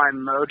couldn't get my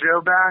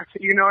mojo back.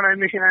 You know what I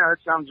mean? I know it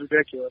sounds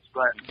ridiculous,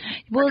 but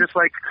I just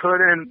like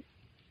couldn't.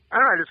 I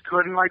don't know. I just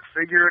couldn't like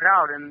figure it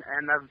out. And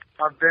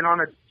I've been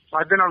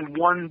on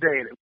one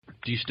date.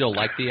 Do you still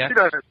like the ex?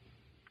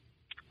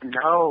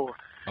 No,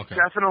 okay.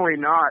 Definitely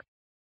not.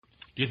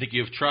 Do you think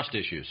you have trust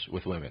issues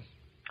with women?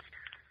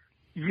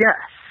 Yes.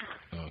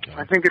 Okay.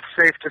 I think it's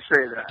safe to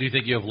say that. Do you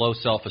think you have low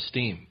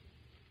self-esteem?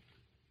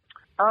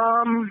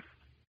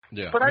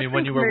 Yeah. But I mean,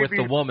 when you were with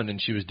the woman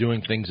and she was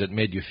doing things that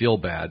made you feel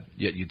bad,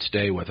 yet you'd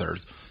stay with her,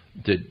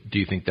 do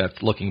you think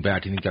that's, looking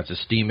back, do you think that's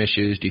esteem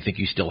issues? Do you think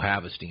you still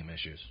have esteem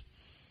issues?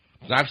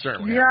 I've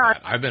certainly had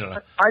that. I've been in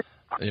a,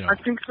 I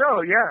think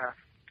so, yeah.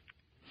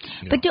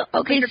 But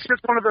I think it's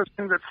just one of those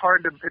things that's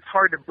hard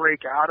to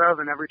break out of,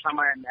 and every time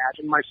I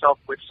imagine myself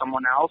with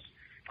someone else,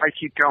 I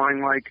keep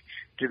going like,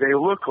 do they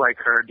look like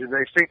her? Do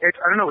they think? I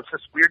don't know. It's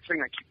this weird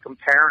thing I keep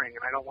comparing,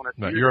 and I don't want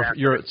to do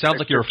that. It sounds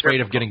like you're afraid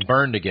of getting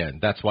burned again.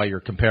 That's why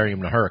you're comparing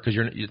him to her, because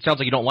it sounds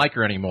like you don't like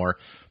her anymore,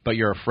 but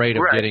you're afraid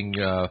of getting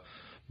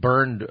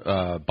burned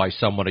by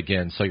someone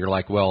again. So you're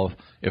like, well,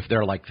 if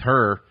they're like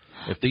her,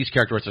 if these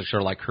characteristics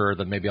are like her,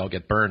 then maybe I'll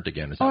get burned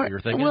again. Is that what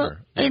you're thinking? Well,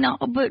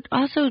 but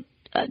also.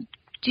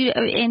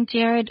 And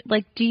Jared,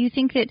 like, do you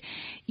think that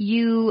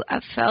you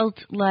felt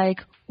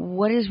like,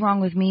 what is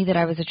wrong with me that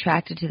I was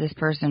attracted to this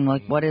person?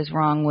 Like, what is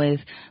wrong with,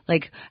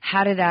 like,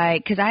 how did I,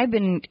 because I've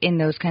been in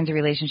those kinds of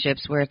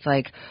relationships where it's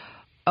like,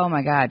 oh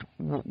my God,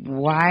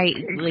 why,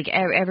 like,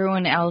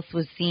 everyone else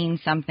was seeing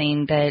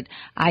something that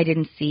I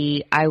didn't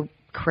see. I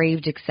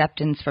craved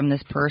acceptance from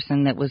this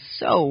person that was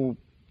so,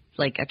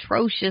 like,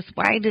 atrocious.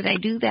 Why did I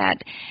do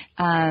that?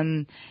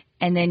 And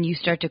then you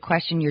start to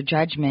question your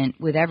judgment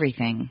with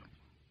everything.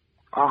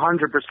 100%.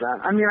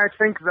 I mean, I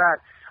think that,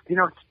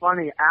 it's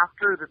funny,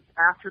 after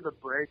the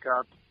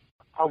breakup,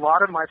 a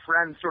lot of my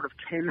friends sort of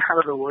came out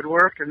of the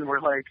woodwork and were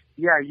like,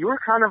 yeah, you were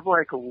kind of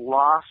like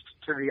lost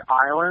to the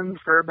island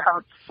for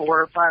about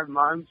 4 or 5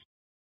 months.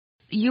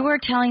 You were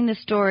telling the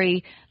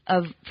story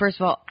of, first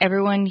of all,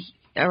 everyone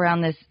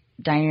around this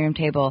dining room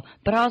table,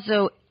 but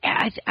also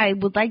I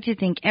would like to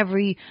think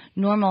every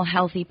normal,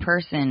 healthy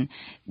person,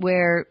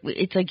 where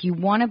it's like you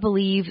want to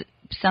believe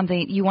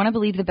something, you want to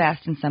believe the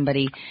best in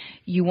somebody,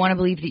 you want to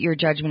believe that your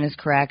judgment is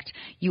correct,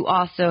 you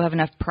also have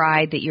enough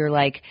pride that you're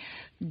like,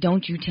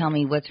 don't you tell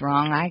me what's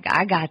wrong,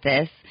 I got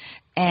this,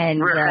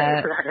 and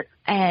right.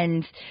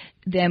 And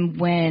then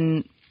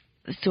when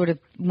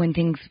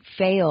things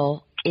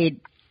fail,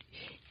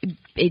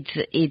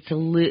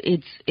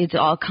 it's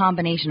all a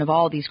combination of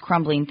all these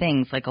crumbling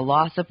things, like a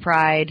loss of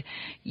pride,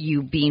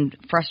 you being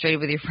frustrated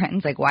with your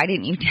friends, like, why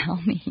didn't you tell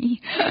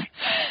me?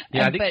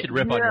 Yeah, I think you should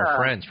rip on your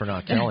friends for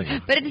not telling you.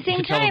 But at the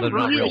same time,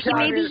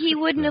 maybe he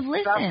wouldn't have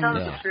listened. That's kind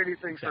of a shitty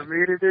thing for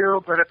me to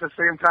do, but at the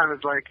same time,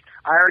 it's like,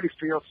 I already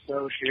feel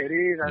so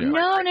shitty. That No.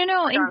 I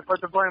kind of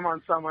put the blame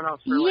on someone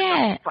else for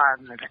like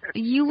 5 minutes.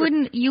 You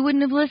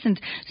wouldn't have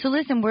listened. So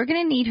listen, we're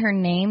going to need her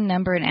name,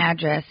 number, and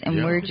address,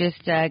 and we're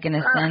just going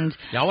to send...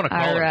 Yeah, I want to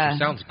call her. She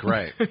sounds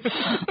great.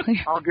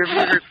 I'll give you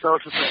her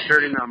social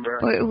security number.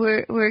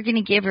 We're going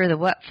to give her the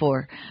what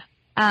for.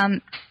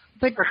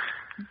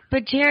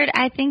 But Jared,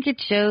 I think it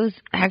shows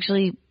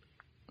actually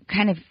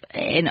kind of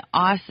an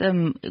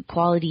awesome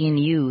quality in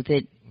you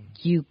that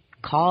you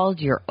called,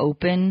 you're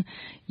open,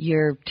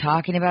 you're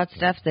talking about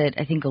stuff that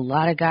I think a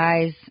lot of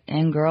guys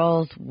and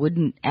girls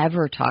wouldn't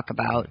ever talk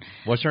about.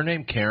 What's her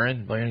name?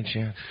 Karen, by any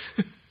chance?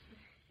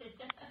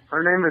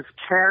 Her name is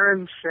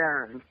Karen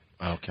Sharon.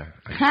 Okay.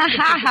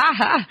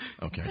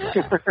 Okay.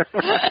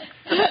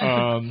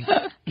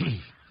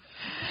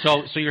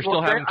 So you're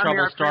still having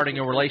trouble starting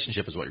a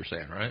relationship, is what you're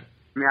saying, right?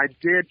 I mean, I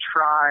did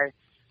try,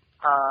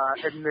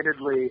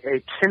 admittedly,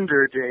 a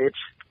Tinder date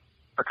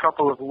a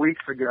couple of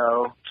weeks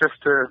ago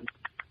just to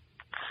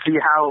see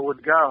how it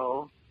would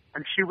go.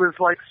 and she was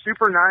like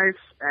super nice.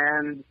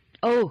 And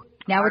oh,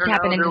 now we're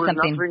tapping into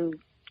something. Nothing...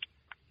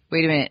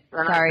 Wait a minute.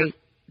 Sorry,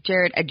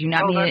 Jared. I do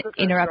not mean to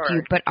interrupt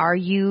you, but are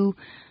you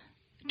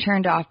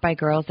turned off by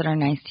girls that are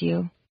nice to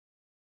you?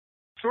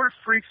 Sort of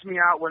freaks me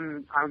out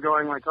when I'm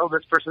going like, oh,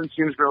 this person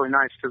seems really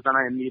nice, because then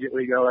I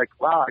immediately go like,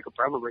 wow, I could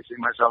probably see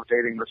myself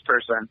dating this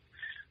person.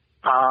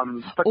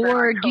 But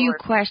or do you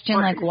question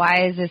like,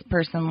 why is this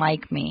person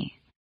like me?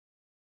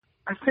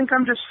 I think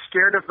I'm just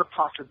scared of the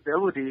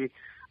possibility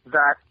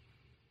that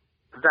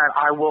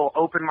I will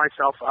open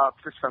myself up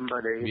to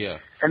somebody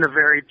in a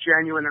very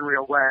genuine and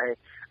real way,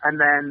 and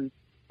then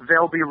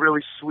they'll be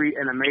really sweet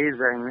and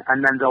amazing,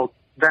 and then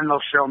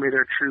they'll show me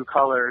their true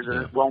colors,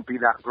 and it won't be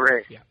that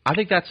great. Yeah. I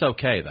think that's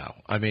okay, though.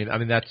 I mean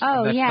that's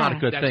not a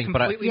good thing,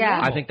 but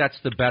I think that's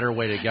the better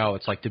way to go.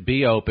 It's like to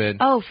be open.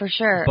 Oh, for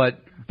sure.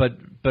 But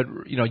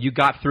you know, you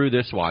got through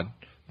this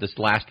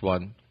last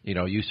one. You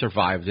know, you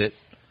survived it,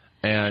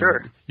 and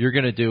you're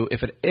going to do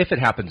if it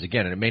happens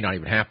again, and it may not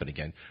even happen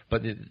again.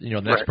 But the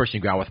next person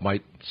you go out with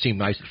might seem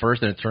nice at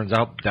first, and it turns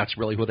out that's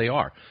really who they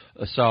are.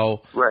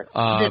 So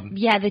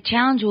the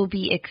challenge will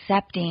be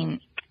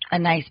accepting a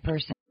nice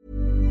person.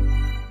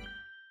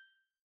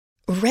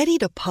 Ready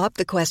to pop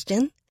the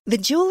question? The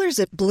jewelers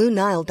at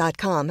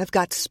BlueNile.com have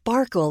got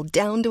sparkle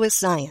down to a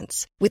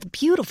science with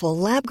beautiful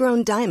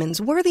lab-grown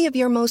diamonds worthy of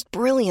your most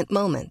brilliant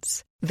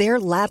moments. Their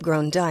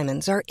lab-grown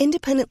diamonds are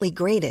independently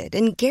graded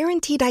and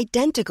guaranteed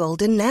identical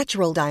to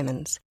natural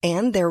diamonds,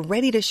 and they're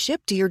ready to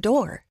ship to your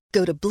door.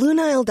 Go to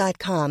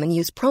BlueNile.com and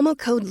use promo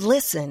code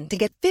LISTEN to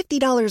get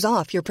 $50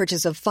 off your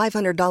purchase of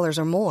 $500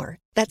 or more.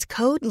 That's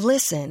code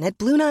LISTEN at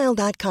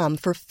BlueNile.com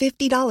for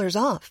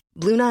 $50 off.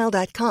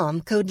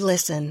 BlueNile.com, code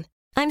LISTEN.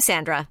 I'm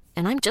Sandra,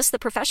 and I'm just the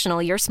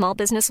professional your small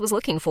business was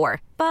looking for.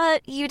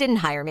 But you didn't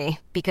hire me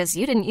because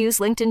you didn't use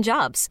LinkedIn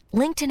Jobs.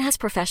 LinkedIn has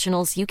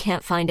professionals you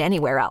can't find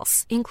anywhere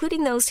else,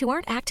 including those who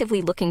aren't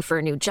actively looking for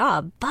a new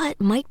job,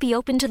 but might be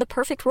open to the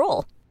perfect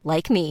role,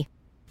 like me.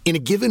 In a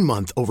given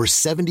month, over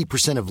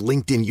 70% of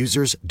LinkedIn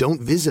users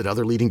don't visit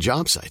other leading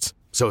job sites.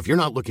 So if you're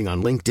not looking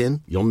on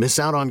LinkedIn, you'll miss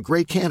out on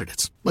great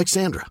candidates, like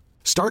Sandra.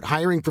 Start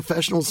hiring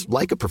professionals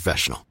like a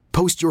professional.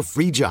 Post your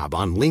free job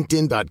on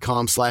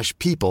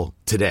linkedin.com/people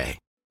today.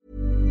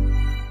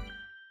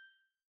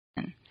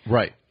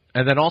 Right.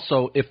 And then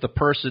also, if the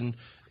person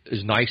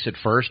is nice at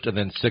first and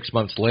then 6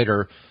 months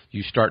later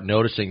you start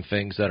noticing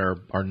things that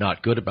are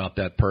not good about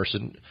that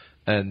person,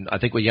 and I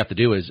think what you have to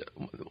do is,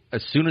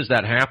 as soon as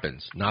that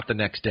happens, not the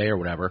next day or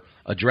whatever,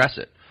 address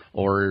it.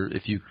 Or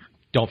if you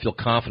don't feel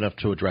confident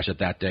to address it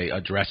that day,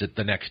 address it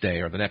the next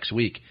day or the next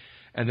week.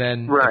 And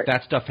then if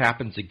that stuff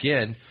happens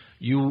again,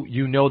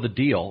 you know the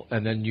deal,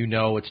 and then you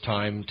know it's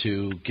time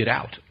to get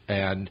out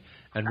and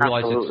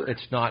realize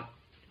it's not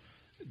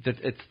that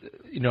it's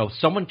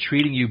someone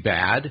treating you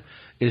bad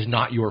is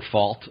not your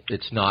fault.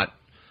 It's not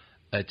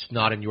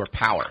in your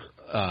power.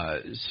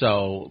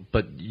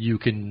 But you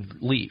can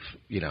leave.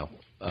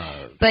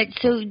 But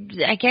so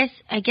I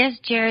guess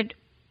Jared,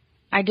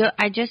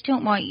 I just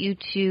don't want you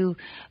to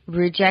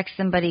reject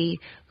somebody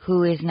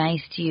who is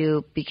nice to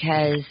you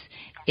because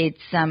it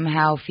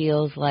somehow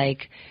feels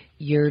like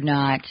you're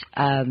not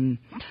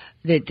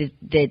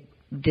that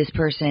this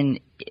person,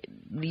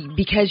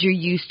 because you're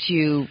used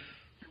to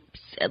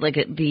like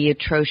the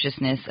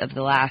atrociousness of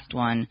the last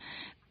one.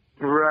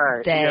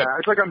 Right.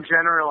 It's like I'm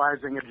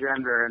generalizing a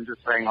gender and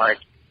just saying like,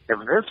 if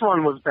this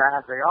one was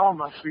bad, they all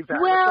must be bad.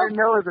 Well, which I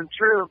know isn't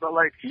true, but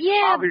like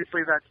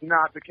obviously that's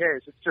not the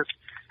case. It's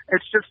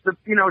just the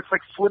it's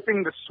like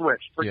flipping the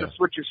switch. Like the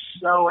switch is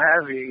so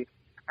heavy.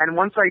 And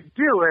once I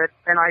do it,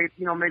 and I,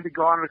 maybe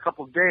go on a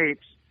couple of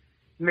dates,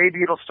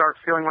 maybe it'll start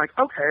feeling like,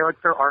 okay, like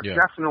there are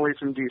definitely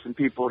some decent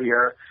people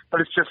here,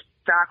 but it's just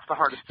that's the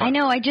hardest part. I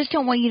know. I just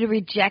don't want you to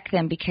reject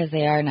them because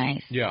they are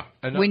nice. Yeah.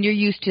 When you're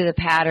used to the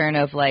pattern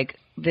of like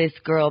this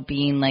girl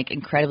being like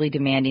incredibly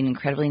demanding,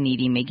 incredibly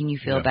needy, making you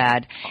feel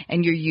bad,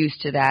 and you're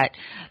used to that.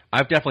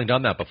 I've definitely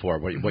done that before.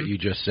 What you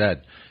just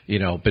said,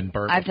 been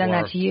burned. I've done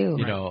that to you.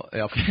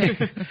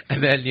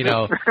 And then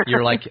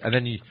you're like, and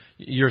then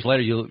years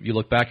later you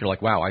look back, you're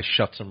like, wow, I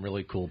shut some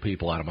really cool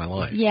people out of my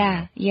life.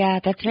 Yeah,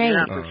 that's right.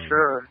 Yeah, for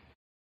sure.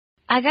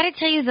 I got to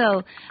tell you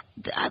though,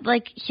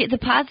 like the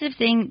positive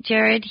thing,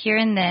 Jared, here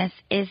in this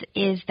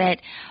is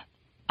that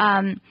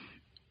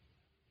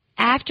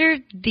after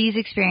these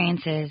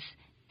experiences,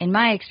 in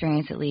my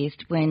experience at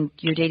least, when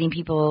you're dating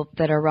people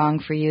that are wrong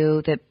for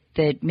you,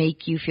 that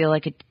make you feel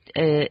like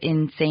an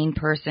insane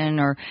person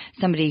or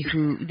somebody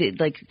who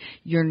like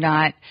you're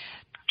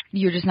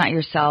just not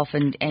yourself,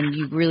 and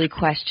you really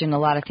question a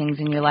lot of things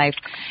in your life.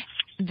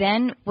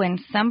 Then when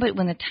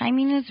the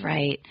timing is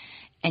right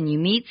and you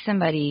meet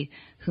somebody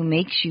who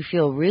makes you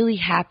feel really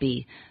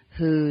happy,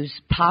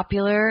 who's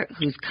popular,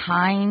 who's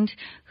kind,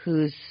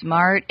 who's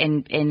smart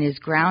and is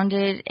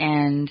grounded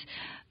and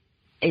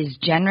is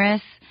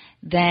generous,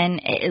 then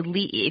at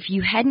least if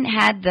you hadn't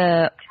had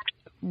the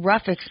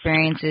rough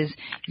experiences,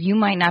 you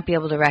might not be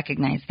able to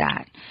recognize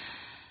that.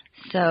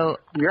 So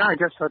yeah, I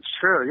guess that's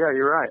true. Yeah,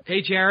 you're right.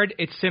 Hey, Jared,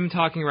 it's Sim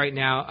talking right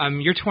now.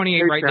 You're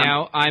 28 right Tim.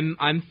 now.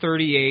 I'm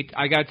 38.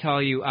 I got to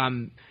tell you,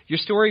 your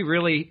story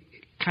really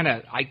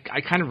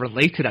I kind of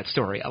relate to that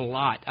story a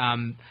lot.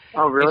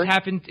 Oh, really?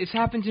 It's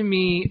happened to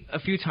me a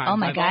few times. Oh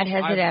my God,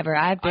 has it ever?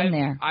 I've been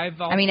there. I've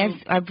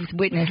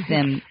witnessed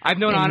them. I've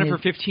known Anna for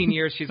 15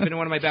 years. She's been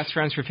one of my best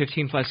friends for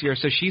 15 plus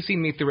years, so she's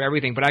seen me through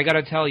everything. But I got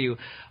to tell you,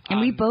 and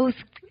we both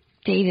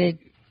dated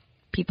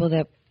people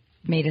that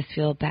made us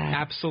feel bad.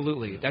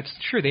 Absolutely. That's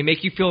true. They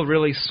make you feel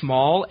really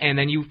small, and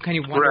then you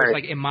kind of wonder, right.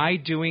 like, am I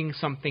doing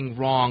something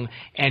wrong,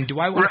 and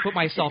do I want to put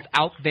myself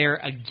out there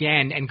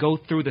again and go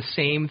through the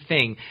same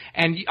thing?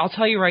 And I'll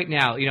tell you right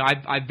now,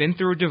 I've been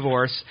through a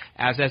divorce,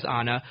 as has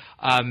Anna.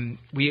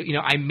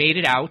 I made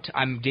it out.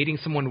 I'm dating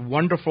someone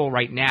wonderful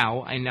right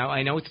now. I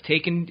know it's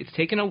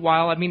taken a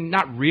while. I mean,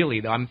 not really,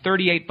 though. I'm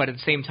 38, but at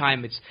the same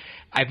time,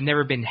 I've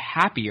never been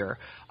happier.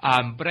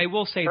 But I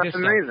will say That's this,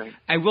 amazing.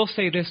 though. I will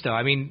say this, though.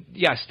 I mean,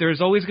 yes, there's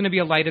always going to be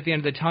a light at the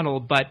end of the tunnel,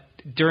 but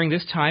during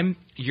this time,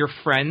 your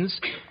friends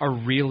are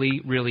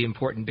really, really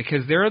important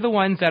because they're the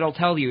ones that'll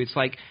tell you, it's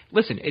like,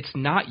 listen, it's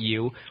not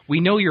you. We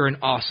know you're an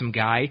awesome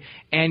guy,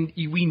 and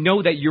we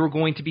know that you're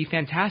going to be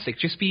fantastic.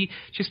 Just be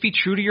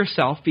true to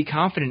yourself. Be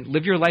confident.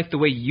 Live your life the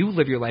way you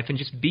live your life, and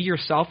just be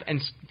yourself, and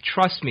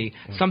trust me,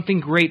 something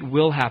great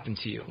will happen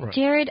to you. Right.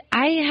 Jared,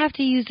 I have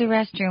to use the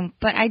restroom,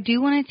 but I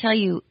do want to tell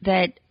you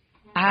that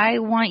I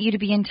want you to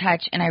be in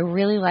touch, and I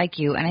really like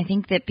you, and I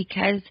think that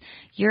because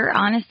your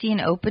honesty and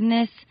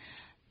openness,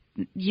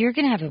 you're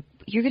gonna have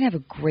a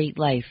great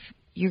life.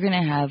 You're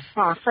gonna have.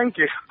 Oh, thank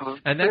you.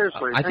 And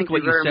seriously, I think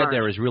what you said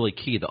there is really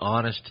key. The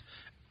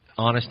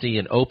honesty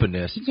and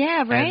openness.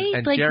 Yeah, right.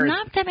 And like Jared,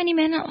 not that many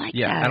men are like that.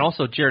 Yeah, and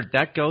also Jared,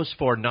 that goes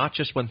for not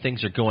just when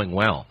things are going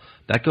well.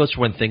 That goes for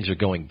when things are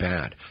going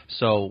bad.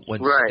 So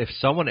if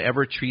someone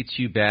ever treats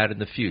you bad in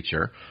the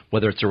future,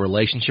 whether it's a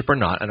relationship or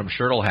not, and I'm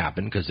sure it'll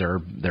happen because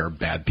there are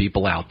bad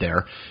people out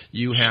there,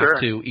 you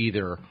have to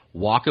either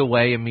walk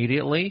away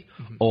immediately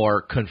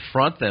or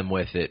confront them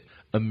with it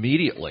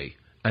immediately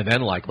and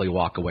then likely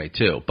walk away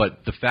too.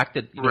 But the fact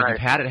that you've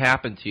had it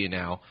happen to you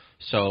now,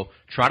 so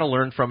try to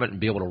learn from it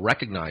and be able to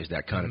recognize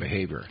that kind of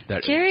behavior.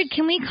 Jared,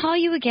 can we call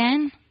you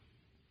again?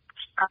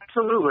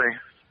 Absolutely.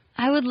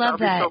 I would love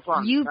that. So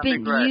fun. You've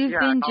been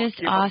just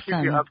awesome. I'll keep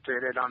you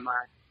updated on my.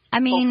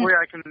 Hopefully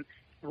I can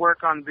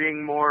work on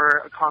being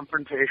more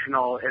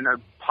confrontational in a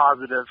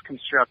positive,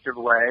 constructive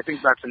way. I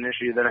think that's an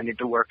issue that I need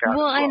to work out.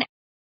 Well, and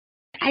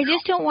I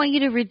just don't want you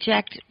to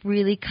reject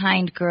really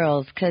kind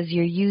girls because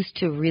you're used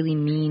to really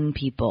mean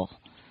people.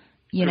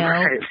 You know,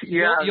 right.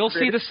 Yeah, you'll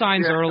see the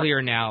signs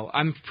earlier now.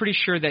 I'm pretty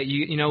sure that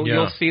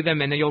you'll see them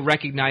and then you'll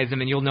recognize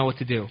them and you'll know what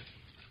to do.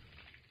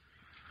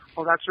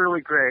 Well, that's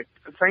really great.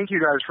 Thank you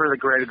guys for the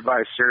great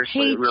advice.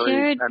 Seriously, hey, really,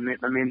 Jared, that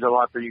means a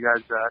lot that you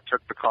guys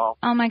took the call.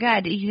 Oh my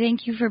God,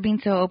 thank you for being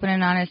so open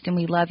and honest, and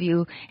we love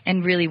you.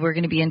 And really, we're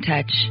going to be in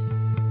touch.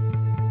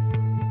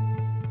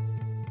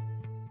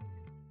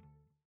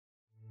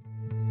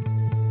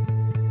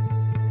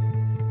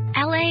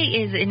 LA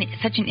is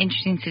such an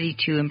interesting city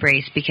to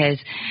embrace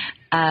because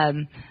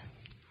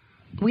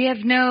we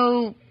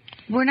don't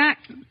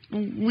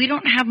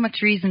have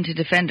much reason to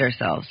defend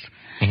ourselves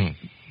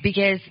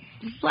because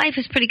life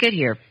is pretty good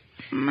here.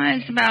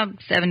 It's about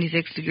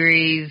 76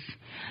 degrees.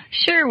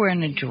 Sure, we're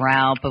in a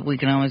drought, but we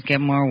can always get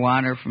more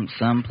water from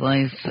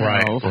someplace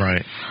else.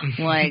 Right.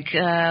 Like,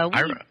 I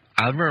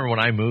remember when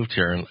I moved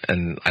here,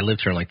 and I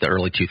lived here in like the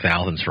early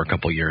 2000s for a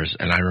couple of years,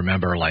 and I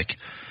remember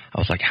I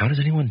was like, how does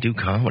anyone do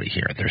comedy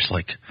here?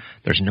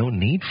 There's no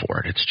need for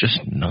it. It's just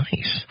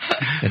nice.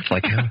 It's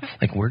like,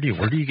 where do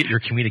you get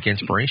your comedic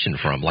inspiration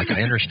from? Like,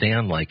 I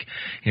understand, like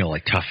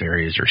tough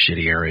areas or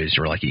shitty areas,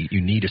 or like you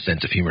need a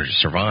sense of humor to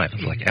survive.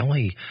 It's like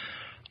LA,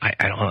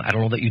 I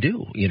don't know that you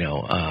do,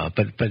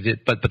 but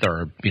there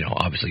are,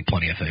 obviously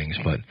plenty of things,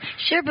 but.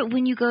 Sure, but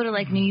when you go to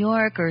like New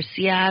York or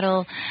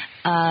Seattle,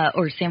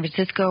 or San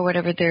Francisco or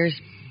whatever, there's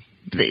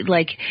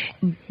like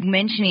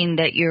mentioning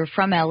that you're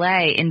from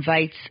LA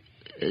invites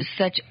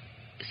such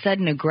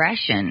sudden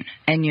aggression,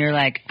 and you're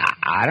like,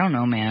 I don't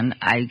know, man.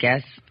 I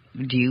guess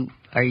you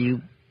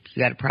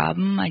got a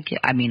problem?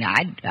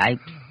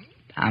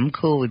 I'm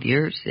cool with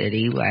your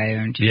city. Why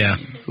aren't you? Yeah.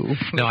 Cool?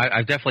 No,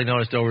 I've definitely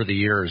noticed over the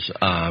years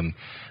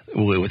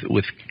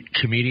with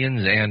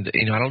comedians, and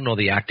I don't know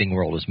the acting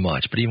world as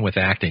much, but even with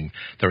acting,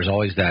 there's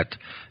always that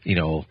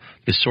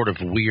this sort of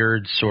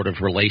weird sort of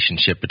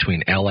relationship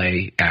between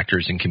LA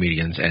actors and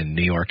comedians and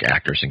New York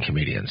actors and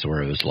comedians,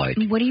 where it was like,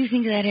 what do you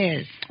think that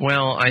is?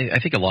 Well, I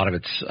think a lot of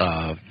it's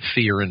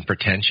fear and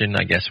pretension,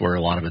 I guess, where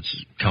a lot of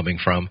it's coming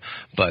from.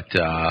 But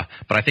I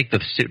think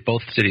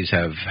both cities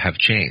have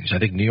changed. I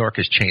think New York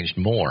has changed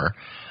more.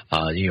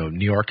 New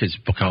York has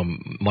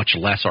become much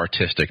less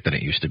artistic than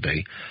it used to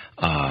be.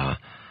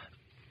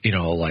 You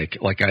know, like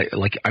I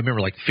remember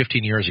like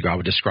 15 years ago, I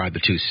would describe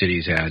the two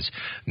cities as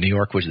New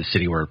York was the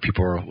city where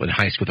people were in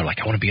high school. They're like,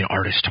 I want to be an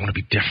artist. I want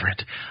to be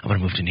different. I'm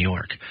going to move to New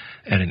York.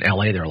 And in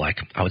L.A., they're like,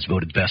 I was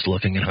voted best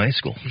looking in high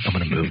school. I'm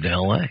going to move to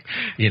L.A.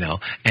 You know,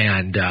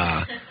 and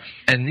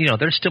you know,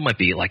 there still might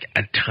be like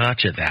a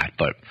touch of that,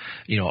 but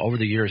you know, over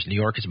the years, New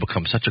York has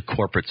become such a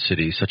corporate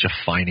city, such a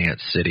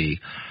finance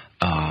city.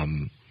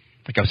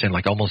 Like I was saying,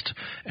 like almost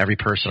every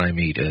person I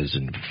meet is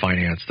in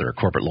finance. They're a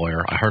corporate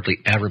lawyer. I hardly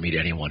ever meet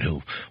anyone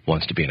who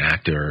wants to be an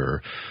actor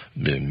or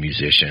a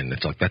musician.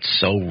 It's like that's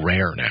so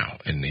rare now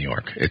in New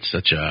York. It's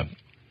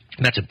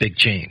that's a big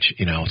change,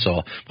 you know. So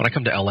when I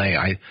come to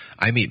L.A.,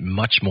 I meet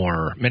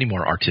many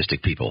more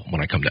artistic people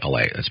when I come to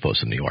L.A. as opposed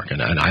to New York,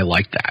 and I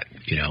like that,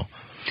 you know.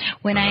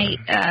 When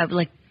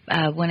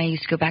when I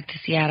used to go back to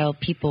Seattle,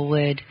 people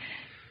would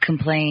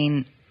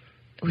complain,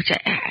 which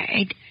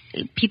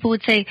people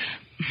would say.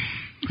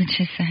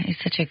 Which is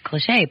such a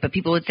cliche, but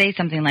people would say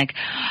something like,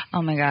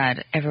 oh, my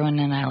God, everyone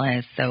in LA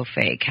is so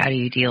fake. How do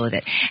you deal with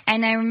it?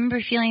 And I remember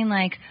feeling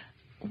like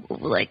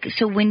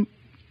so when,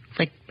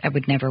 like, I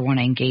would never want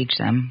to engage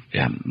them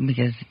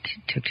because it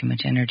took too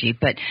much energy.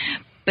 But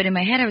in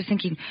my head, I was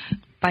thinking,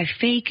 by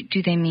fake,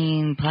 do they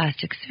mean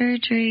plastic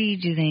surgery?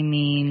 Do they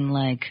mean,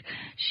 like,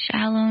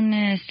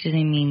 shallowness? Do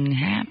they mean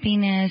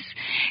happiness?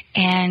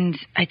 And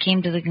I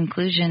came to the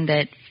conclusion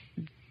that,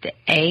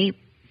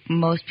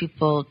 most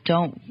people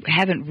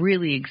haven't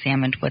really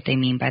examined what they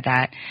mean by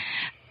that,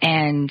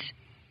 and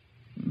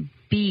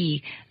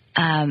B,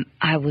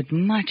 I would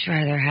much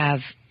rather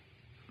have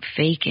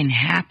fake and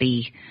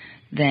happy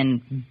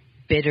than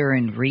bitter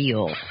and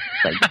real.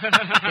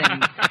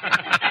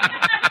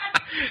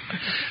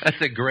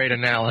 That's a great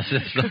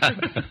analysis.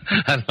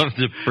 I love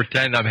to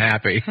pretend I'm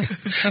happy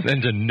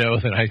than to know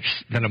that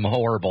I'm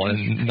horrible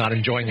and not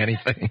enjoying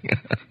anything.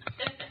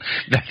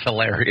 That's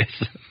hilarious.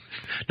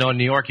 No, in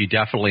New York, you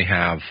definitely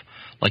have,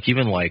 like,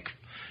 even like,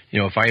 you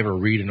know, if I ever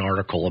read an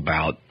article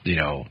about, you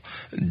know,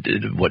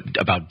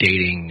 about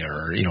dating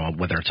or, you know,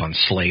 whether it's on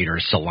Slate or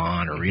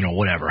Salon or, you know,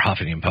 whatever,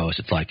 Huffington Post,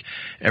 it's like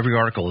every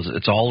article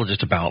it's all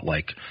just about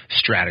like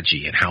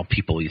strategy and how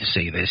people you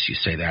say this, you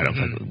say that.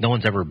 Mm-hmm. Like, no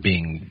one's ever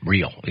being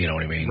real. You know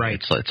what I mean? Right.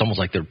 It's almost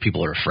like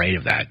people are afraid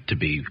of that to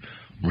be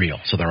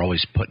real, so they're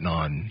always putting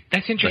on.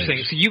 That's interesting.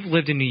 things. So you've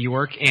lived in New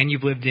York and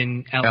you've lived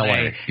in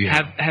LA.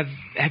 Yeah.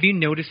 Have you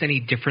noticed any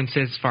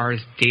differences as far as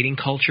dating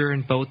culture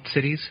in both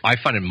cities? I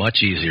find it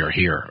much easier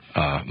here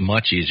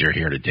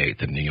to date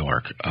than New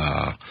York.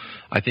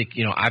 I think,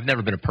 you know, I've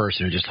never been a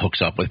person who just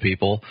hooks up with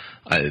people.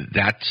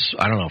 That's,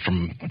 I don't know,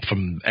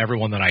 from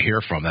everyone that I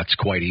hear from, that's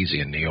quite easy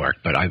in New York.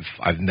 But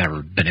I've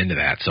never been into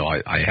that, so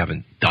I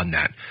haven't done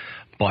that.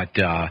 But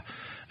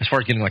as far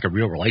as getting like a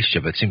real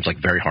relationship, it seems like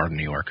very hard in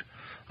New York.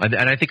 And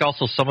I think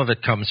also some of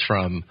it comes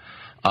from,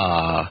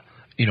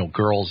 you know,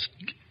 girls,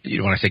 you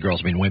know, when I say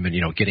girls, I mean women, you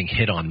know, getting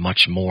hit on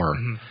much more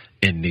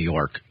in New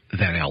York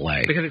than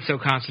L.A. Because it's so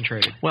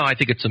concentrated. Well, I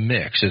think it's a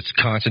mix. It's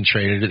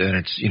concentrated, and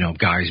it's, you know,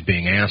 guys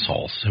being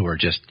assholes who are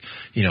just,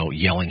 you know,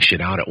 yelling shit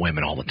out at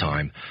women all the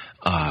time.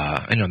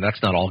 I know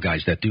that's not all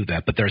guys that do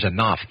that, but there's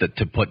enough that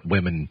to put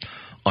women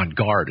on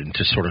guard and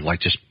to sort of like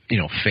just, you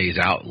know, phase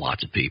out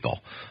lots of people.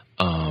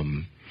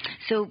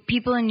 So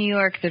people in New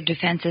York, their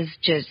defenses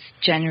just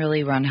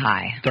generally run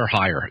high. They're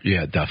higher,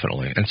 yeah,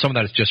 definitely. And some of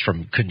that is just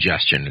from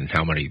congestion and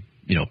how many,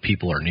 you know,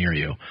 people are near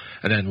you.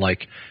 And then,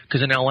 like,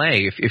 because in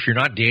L.A., if you're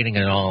not dating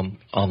at all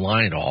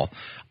online at all,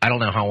 I don't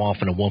know how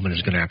often a woman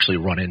is going to actually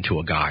run into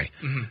a guy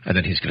and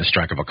then he's going to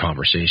strike up a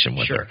conversation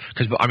with her.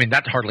 Because, I mean,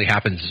 that hardly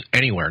happens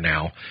anywhere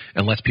now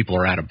unless people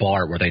are at a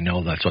bar where they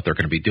know that's what they're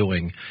going to be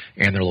doing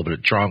and they're a little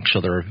bit drunk,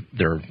 so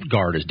their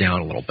guard is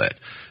down a little bit,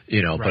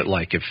 you know. Right. But,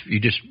 like, if you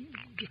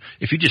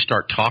just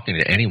start talking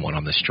to anyone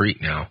on the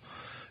street now,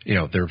 you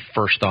know, their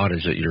first thought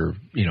is that you're,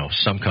 you know,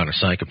 some kind of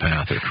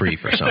psychopath or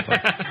creep or something,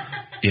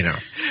 you know.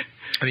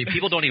 I mean,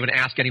 people don't even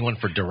ask anyone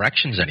for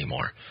directions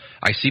anymore.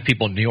 I see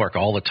people in New York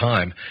all the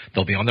time.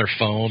 They'll be on their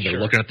phone. They're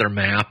looking at their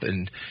map.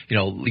 And, you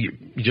know,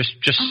 just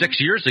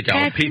 6 years ago,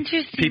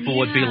 people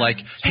would be like,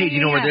 hey, do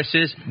you know where this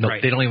is? No,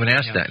 they don't even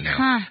ask that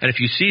now. And if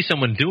you see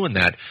someone doing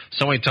that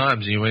so many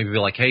times, you maybe be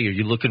like, hey, are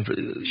you looking for,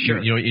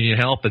 you know, you need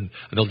help? And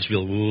they'll just be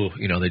like, ooh,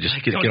 you know, they just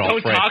get all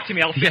afraid. Don't talk to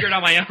me. I'll figure it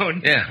on my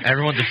own. Yeah,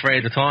 everyone's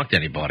afraid to talk to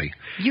anybody.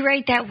 You're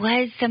right. That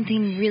was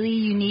something really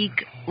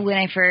unique when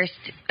I first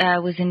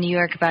was in New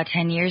York about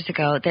 10 years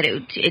ago, that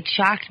it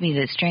shocked me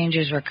that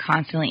strangers were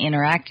constantly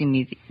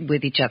interacting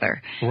with each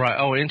other. Right.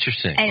 Oh,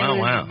 interesting. And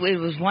it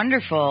was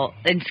wonderful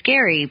and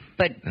scary,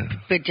 but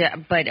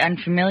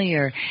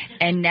unfamiliar.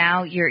 And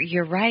now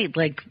you're right.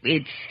 Like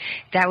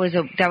that was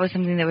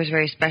something that was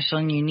very special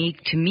and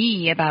unique to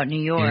me about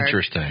New York.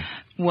 Interesting.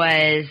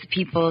 Was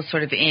people's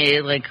sort of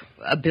like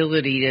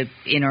ability to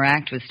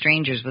interact with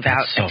strangers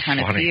without a ton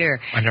of fear.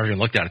 I never even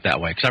looked at it that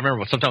way, because I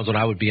remember sometimes when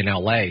I would be in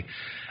L.A.,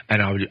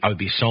 and I would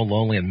be so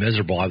lonely and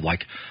miserable. I'd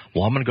like,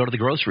 well, I'm going to go to the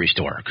grocery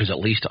store because at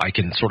least I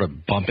can sort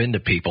of bump into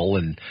people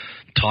and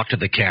talk to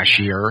the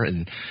cashier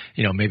and,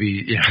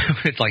 maybe,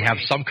 it's like have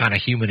some kind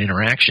of human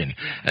interaction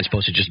as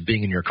opposed to just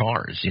being in your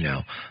cars,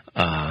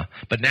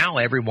 But now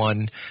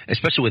everyone,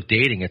 especially with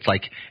dating, it's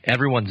like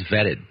everyone's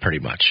vetted pretty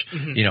much.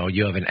 Mm-hmm.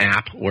 You have an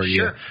app where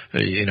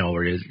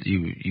where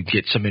you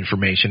get some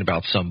information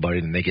about somebody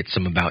and they get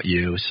some about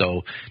you.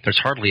 So there's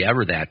hardly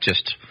ever that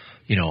just,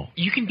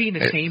 You can be in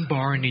the same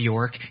bar in New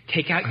York,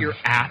 take out your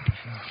app,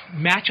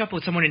 match up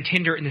with someone in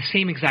Tinder in the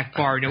same exact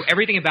bar, know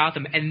everything about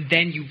them, and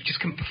then you just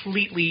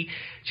completely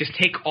just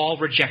take all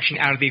rejection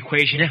out of the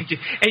equation. Yeah.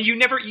 And you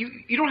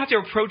don't have to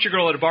approach a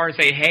girl at a bar and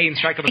say, hey, and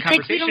strike up a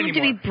conversation anymore. You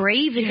don't have to be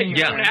brave anymore.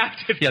 You don't have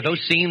to be. Yeah,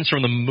 those scenes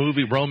from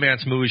the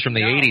romance movies from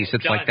the 80s,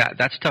 it's like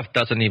that stuff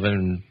doesn't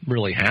even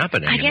really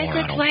happen anymore. I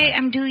guess that's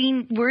why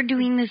we're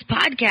doing this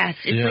podcast.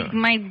 It's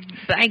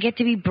like I get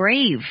to be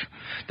brave.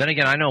 Then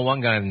again, I know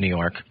one guy in New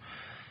York.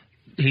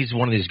 He's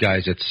one of these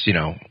guys that's,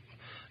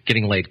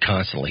 getting laid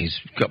constantly. He's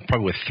got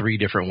probably with 3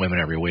 different women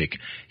every week.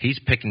 He's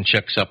picking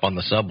chicks up on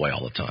the subway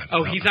all the time.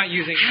 Oh, he's not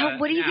using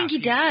what do you think he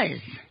does?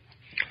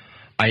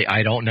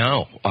 I don't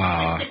know.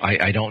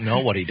 I don't know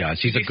what he does.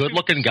 He's a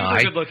good-looking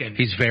guy. Good-looking.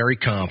 He's very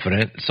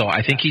confident. So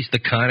I think he's the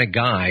kind of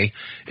guy,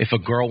 if a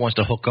girl wants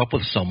to hook up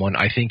with someone,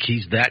 I think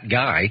he's that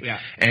guy. Yeah.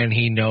 And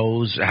he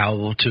knows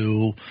how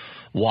to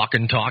walk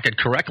and talk it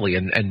correctly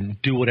and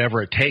do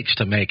whatever it takes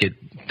to make it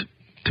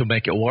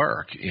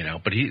work,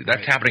 But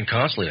that's happening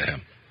constantly to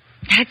him.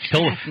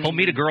 He'll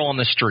meet a girl on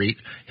the street.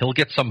 He'll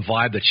get some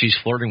vibe that she's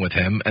flirting with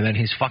him, and then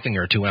he's fucking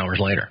her 2 hours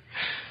later.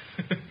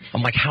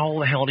 I'm like, how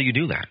the hell do you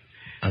do that?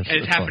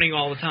 It's happening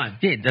all the time.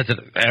 Yeah, that's it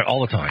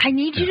all the time. I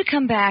need you to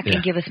come back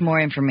and give us more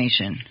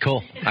information.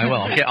 Cool. I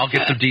will. I'll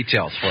get some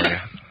details for you.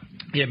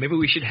 Yeah, maybe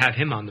we should have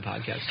him on the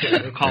podcast too.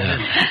 We'll call him.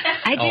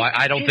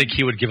 I don't think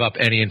he would give up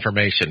any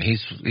information.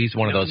 He's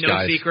one of those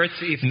guys. No secrets.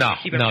 No.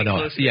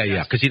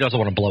 Yeah, because he doesn't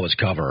want to blow his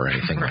cover or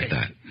anything like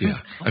that. Yeah,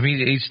 I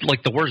mean, he's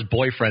like the worst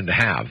boyfriend to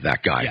have,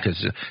 that guy,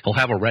 because he'll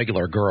have a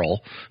regular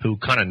girl who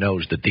kind of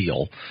knows the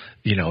deal,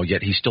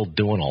 yet he's still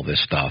doing all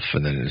this stuff,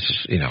 and then it's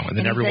just, and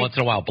then every once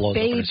in a while blows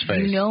up in his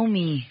face. You know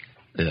me.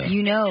 Yeah.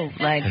 You know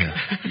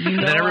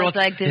it's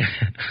like this,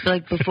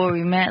 like before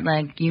we met,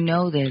 like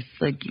this,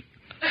 like.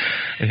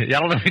 I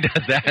don't know if he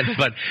does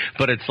that,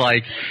 but it's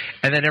like,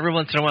 and then every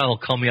once in a while he'll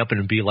call me up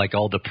and be like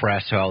all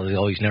depressed, how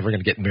he's never going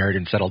to get married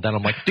and settle down.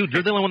 I'm like, dude,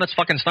 you're the only one that's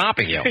fucking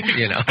stopping you.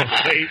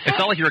 It's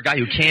not like you're a guy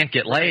who can't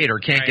get laid or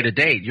can't get a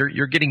date.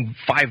 You're getting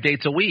 5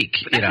 dates a week.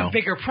 But that's a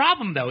bigger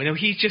problem, though.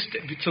 He's just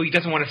so he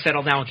doesn't want to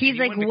settle down with He's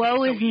like,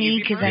 woe is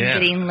me because I'm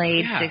getting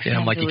laid 6 times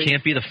I'm like, a you week.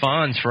 Can't be the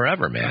Fonz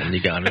forever, man.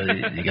 You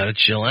gotta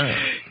chill out.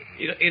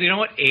 You know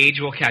what? Age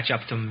will catch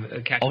up to him.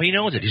 He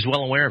knows it. He's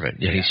well aware of it.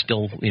 Yeah, he's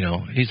still,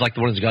 he's like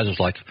one of those guys who's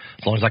like,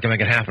 as long as I can make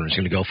it happen, I'm just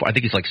going to go for it. I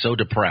think he's like so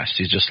depressed.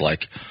 He's just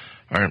like,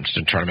 all right, I'm just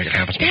going to try to make it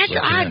happen. That's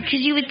odd,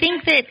 because you would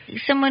think that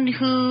someone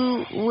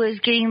who was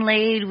getting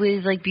laid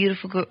with like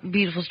beautiful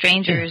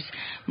strangers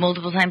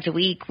multiple times a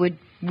week would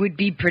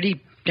be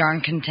pretty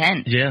darn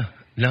content. Yeah.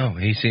 No,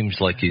 he seems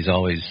like he's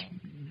always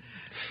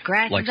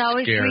grass is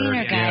always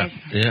greener, guys.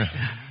 Yeah.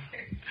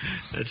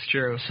 That's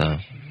true. So,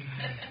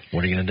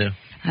 what are you going to do?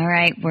 All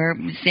right,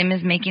 Sim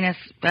is making us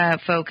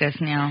focus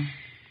now.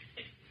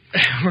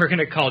 We're going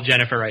to call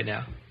Jennifer right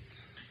now.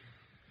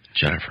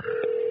 Jennifer.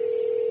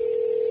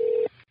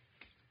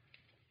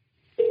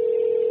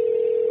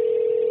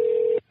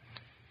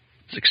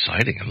 It's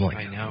exciting.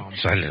 I know. I'm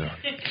excited.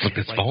 Look,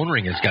 this phone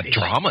ring has got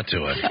drama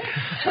to it.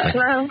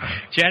 Hello.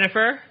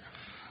 Jennifer?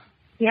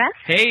 Yes?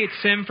 Hey, it's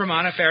Sim from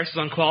Anna Faris is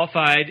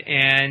Unqualified,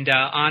 and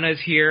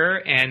Anna's here.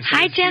 And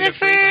hi,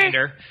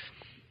 Jennifer.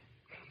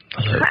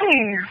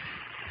 Hi.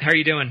 How are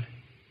you doing?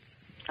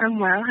 I'm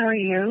well. How are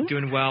you?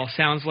 Doing well.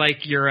 Sounds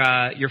like your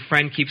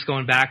friend keeps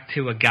going back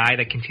to a guy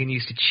that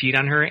continues to cheat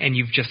on her, and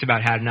you've just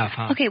about had enough,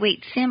 huh? Okay,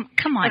 wait, Sim,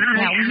 come on.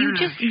 Now,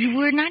 you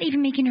were not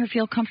even making her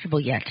feel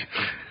comfortable yet.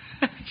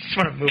 Just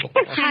want to move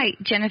along. Hi,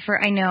 Jennifer.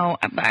 I know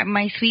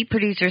my sweet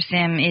producer,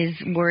 Sim, is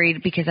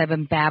worried because I've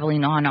been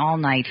babbling on all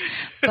night.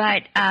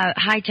 But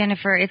hi,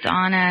 Jennifer. It's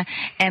Anna,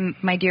 and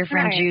my dear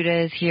friend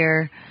Judah is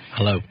here.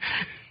 Hello.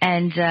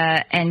 And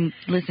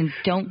listen,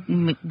 don't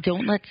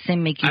let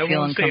Sim make you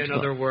feel uncomfortable. I won't say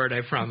another word,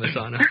 I promise,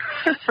 Anna.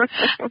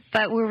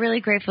 But we're really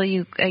grateful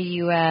you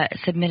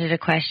submitted a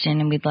question,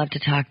 and we'd love to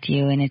talk to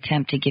you and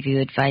attempt to give you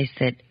advice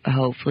that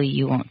hopefully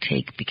you won't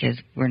take because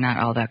we're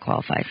not all that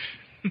qualified.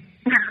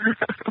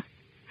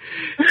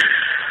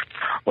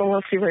 Well,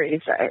 we'll see what you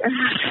say.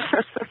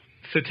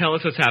 So tell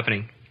us what's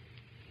happening.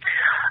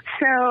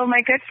 So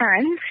my good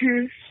friend,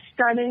 who's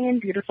stunning and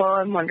beautiful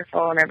and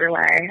wonderful in every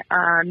way,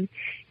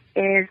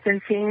 has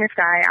been seeing this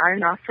guy on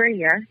and off for a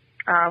year.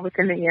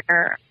 Within the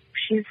year,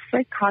 she's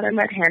like caught him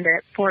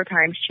red-handed 4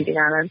 times cheating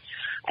on him.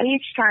 And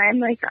each time,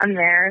 like, I'm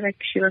there, like,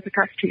 she was a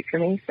tough treat for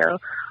me. So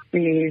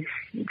we've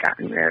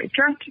gotten really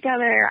drunk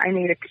together. I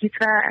made a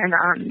pizza, and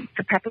on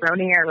the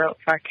pepperoni, I wrote,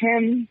 "fuck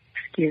him."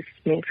 Excuse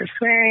me for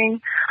swearing.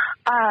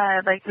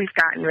 Like, we've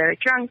gotten really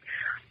drunk.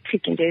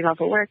 taken days off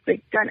of work,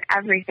 like done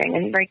everything.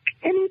 And like,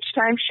 and each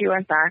time she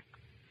went back,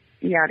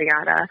 yada,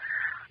 yada,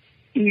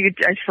 you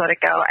just let it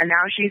go. And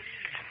now she's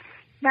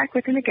back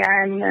with him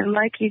again. And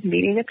like, he's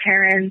meeting the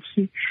parents.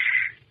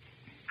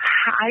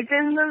 I've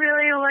been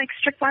really like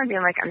strict on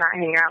being like, I'm not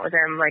hanging out with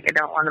him. Like, I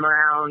don't want him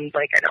around.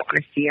 Like, I don't want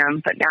to see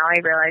him. But now I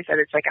realize that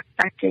it's like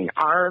affecting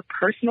our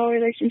personal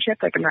relationship.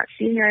 Like, I'm not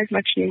seeing her as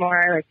much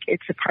anymore. Like,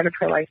 it's a part of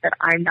her life that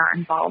I'm not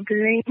involved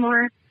in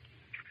anymore.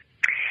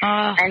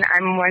 And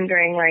I'm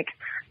wondering, like,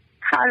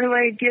 how do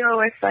I deal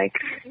with like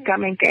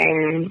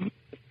stomaching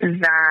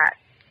that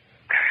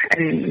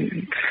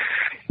and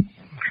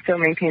still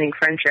maintaining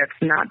friendships,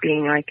 not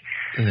being like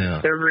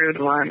the rude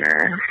one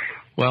or.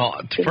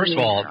 Well, first of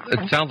all,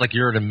 it sounds like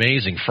you're an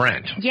amazing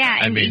friend. Yeah,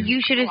 and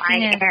you should have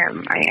seen it.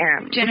 I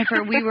am.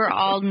 Jennifer, we were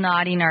all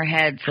nodding our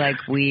heads like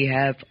we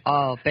have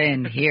all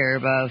been here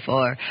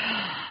before.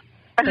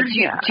 But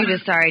Judah,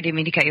 sorry, I didn't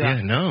mean to cut you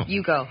off. No.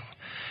 You go.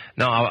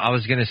 No, I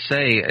was going to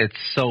say,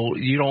 so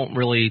you don't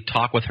really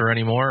talk with her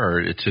anymore, or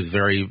it's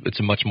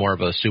a much more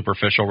of a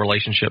superficial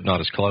relationship,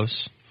 not as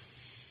close?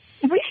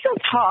 We still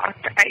talk.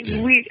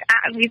 We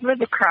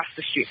live across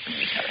the street from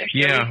each other. So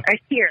yeah. I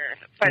hear,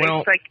 but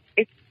it's like,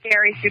 it's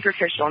very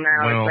superficial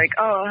now. It's like,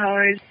 oh,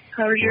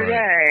 how was your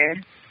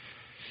day?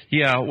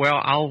 Yeah, well,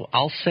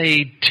 I'll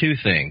say two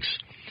things.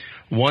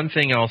 One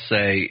thing I'll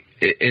say,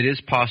 it is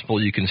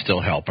possible you can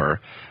still help her,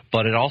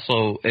 but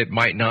it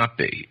might not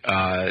be.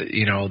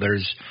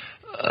 There's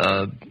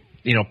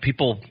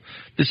people.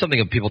 There's something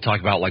that people talk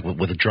about like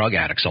with drug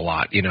addicts a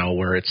lot.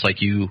 Where it's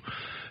like you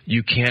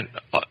can't.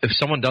 If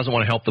someone doesn't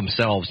want to help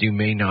themselves, you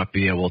may not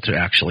be able to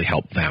actually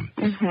help them.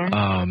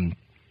 Mm-hmm.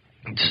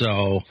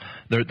 So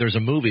there's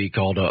a movie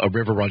called A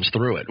River Runs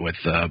Through It with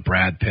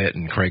Brad Pitt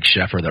and Craig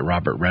Sheffer that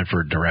Robert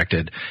Redford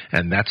directed,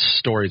 and that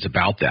story's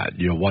about that.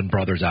 One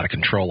brother's out of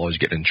control, always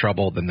getting in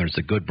trouble. Then there's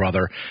the good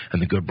brother,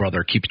 and the good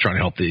brother keeps trying to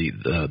help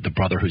the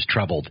brother who's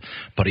troubled,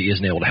 but he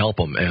isn't able to help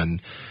him.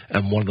 And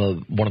one of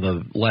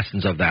the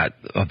lessons of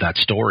that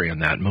story in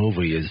that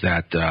movie is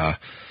that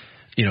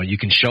you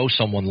can show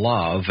someone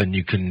love and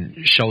you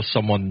can show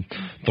someone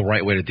the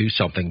right way to do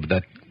something, but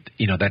that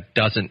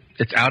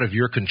it's out of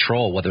your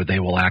control whether they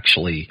will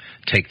actually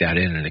take that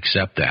in and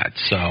accept that.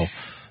 So,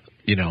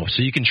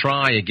 so you can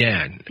try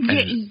again,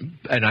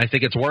 and I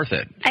think it's worth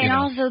it. And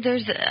also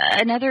there's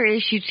another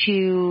issue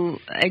to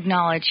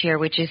acknowledge here,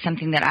 which is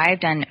something that I've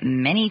done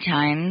many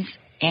times,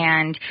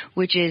 and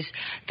which is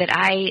that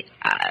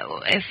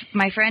if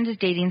my friend is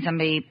dating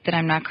somebody that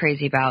I'm not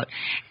crazy about,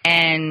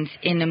 and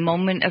in a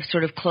moment of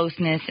sort of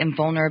closeness and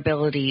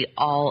vulnerability,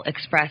 I'll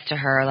express to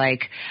her,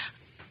 like,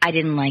 I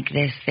didn't like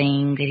this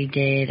thing that he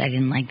did. I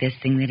didn't like this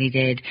thing that he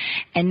did.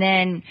 And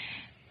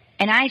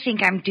I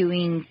think I'm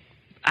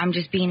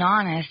just being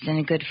honest and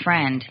a good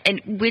friend,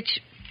 and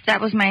that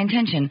was my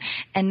intention.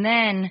 And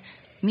then,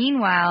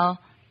 meanwhile,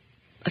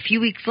 a few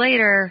weeks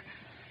later,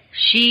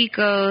 she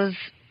goes,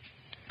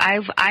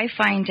 I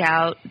find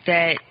out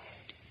that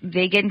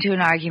they get into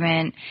an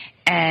argument,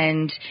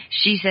 and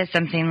she says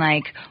something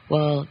like,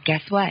 well,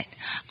 guess what?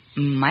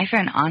 My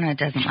friend Anna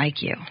doesn't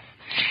like you.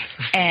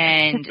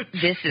 And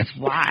this is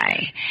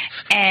why.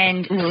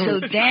 And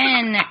so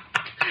then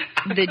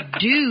the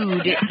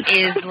dude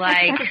is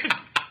like,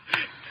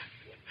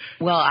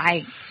 well,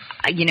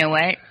 you know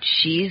what?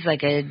 She's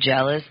like a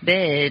jealous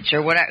bitch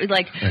or whatever.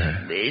 Like,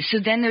 so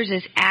then there's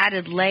this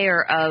added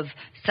layer of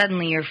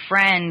suddenly your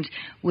friend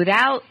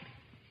without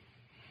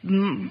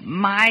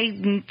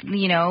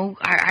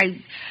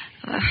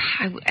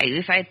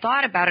if I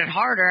thought about it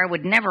harder, I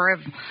would never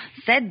have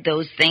said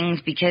those things,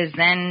 because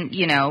then,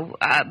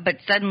 but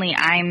suddenly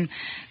I'm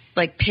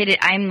like pitted,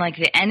 I'm like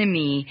the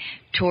enemy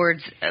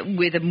towards,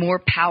 with a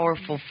more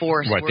powerful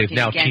force. Right, they've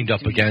now teamed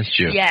up against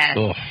you. Yes.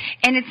 Ugh.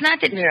 And it's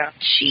not that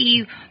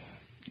she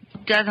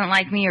doesn't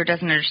like me or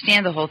doesn't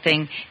understand the whole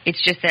thing.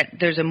 It's just that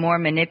there's a more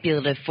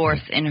manipulative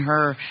force in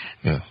her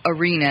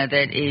arena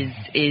that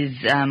is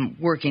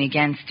working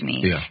against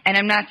me. Yeah. And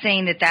I'm not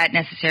saying that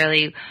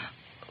necessarily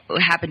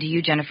happened to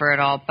you, Jennifer, at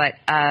all, but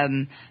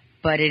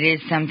it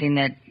is something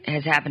that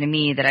has happened to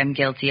me that I'm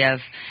guilty of,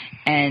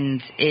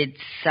 and it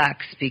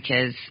sucks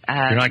because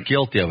you're not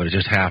guilty of it. It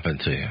just happened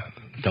to you.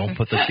 Don't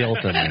put the guilt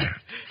in there.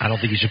 I don't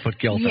think you should put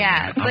guilt in there.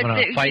 I'm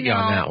going to fight you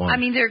on that one. I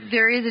mean,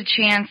 there is a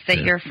chance that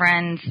your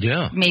friend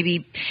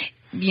maybe,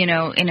 in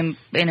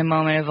a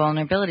moment of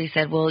vulnerability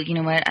said, well, you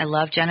know what, I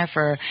love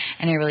Jennifer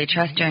and I really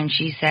trust her, and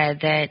she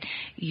said that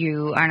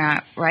you are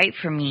not right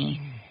for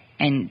me.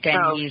 And then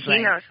he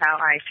knows how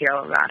I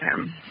feel about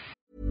him.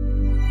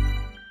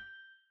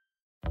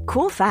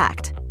 Cool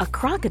fact, a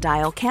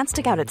crocodile can't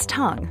stick out its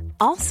tongue.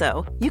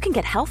 Also, you can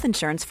get health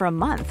insurance for a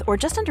month or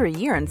just under a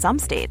year in some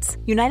states.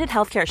 United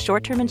Healthcare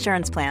short-term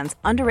insurance plans,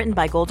 underwritten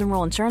by Golden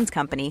Rule Insurance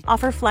Company,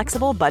 offer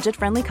flexible,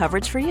 budget-friendly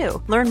coverage for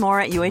you. Learn more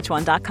at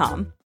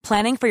UH1.com.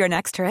 Planning for your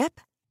next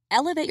trip?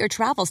 Elevate your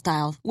travel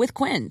style with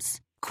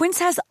Quince. Quince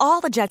has all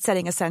the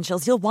jet-setting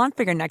essentials you'll want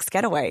for your next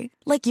getaway,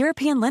 like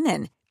European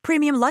linen,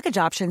 premium luggage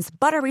options,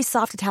 buttery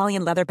soft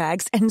Italian leather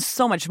bags, and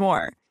so much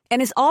more.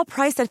 And is all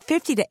priced at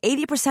 50 to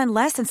 80%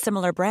 less than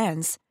similar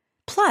brands.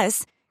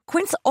 Plus,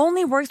 Quince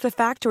only works with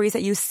factories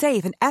that use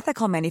safe and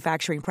ethical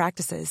manufacturing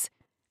practices.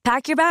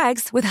 Pack your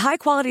bags with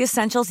high-quality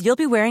essentials you'll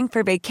be wearing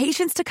for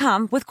vacations to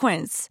come with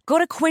Quince. Go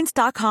to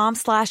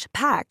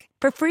quince.com/pack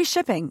for free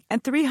shipping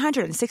and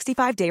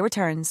 365-day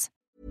returns.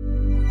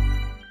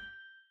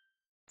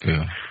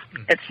 Yeah.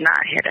 It's not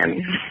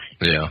hidden.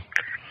 Yeah.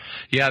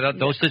 Yeah,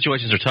 those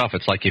situations are tough.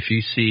 It's like if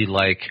you see,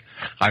 like,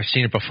 I've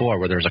seen it before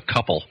where there's a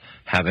couple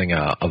having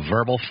a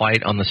verbal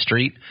fight on the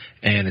street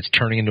and it's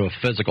turning into a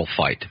physical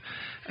fight.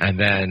 And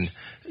then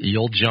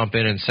you'll jump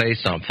in and say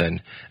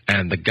something,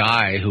 and the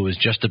guy who is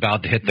just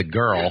about to hit the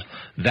girl,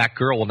 that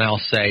girl will now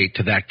say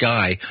to that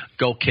guy,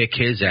 go kick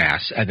his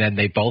ass, and then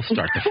they both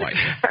start to fight.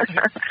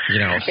 You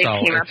know, they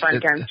so came up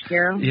against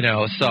you. You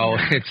know, so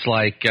it's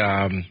like...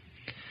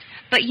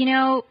 But, you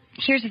know,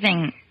 here's the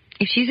thing.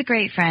 If she's a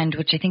great friend,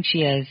 which I think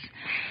she is,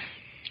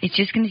 it's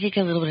just going to take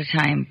a little bit of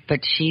time,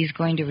 but she's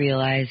going to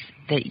realize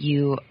that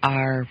you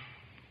are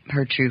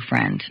her true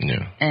friend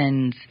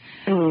and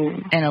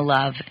a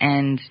love,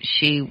 and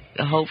she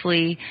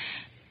hopefully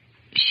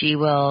she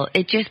will.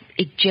 It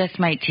just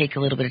might take a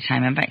little bit of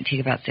time. It might take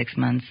about 6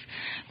 months,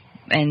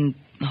 and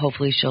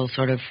hopefully she'll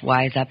sort of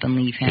wise up and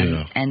leave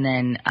him, and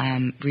then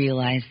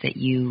realize that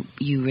you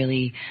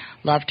really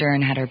loved her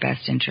and had her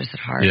best interests at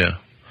heart. Yeah.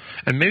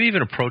 And maybe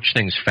even approach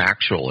things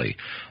factually,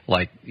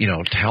 like, you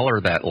know, tell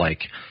her that,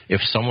 like, if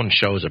someone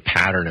shows a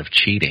pattern of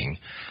cheating,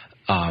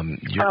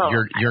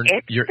 you're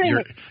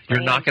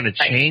not going to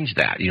change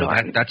that. You know,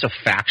 that's a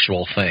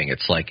factual thing.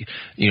 It's like,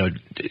 you know,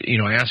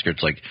 ask her.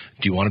 It's like,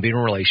 do you want to be in a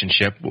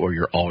relationship, or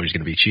you're always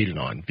going to be cheated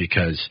on?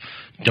 Because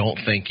don't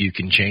think you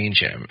can change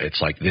him. It's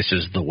like, this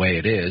is the way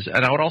it is.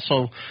 And I would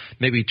also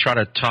maybe try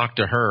to talk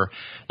to her,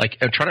 like,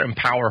 and try to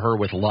empower her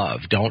with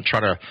love. Don't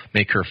try to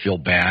make her feel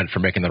bad for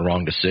making the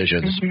wrong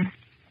decisions. Mm-hmm.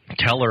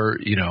 Tell her,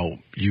 you know,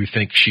 you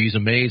think she's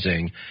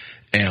amazing,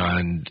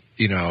 and,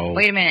 you know.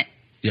 Wait a minute.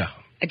 Yeah.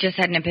 I just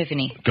had an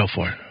epiphany. Go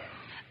for it.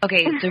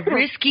 Okay, it's a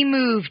risky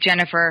move,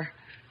 Jennifer.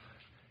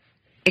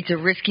 It's a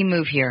risky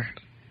move here.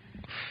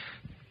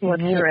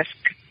 What's the risk?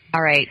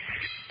 All right.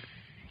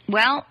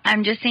 Well,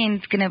 I'm just saying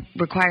it's going to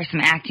require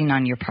some acting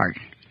on your part.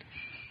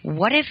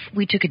 What if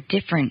we took a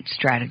different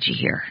strategy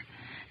here,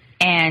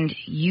 and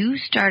you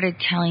started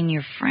telling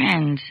your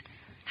friend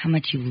how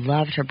much you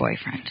loved her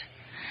boyfriend?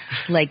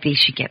 Like they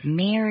should get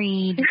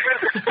married,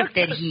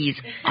 that he's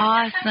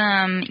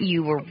awesome,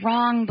 you were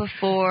wrong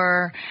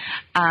before,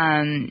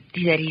 that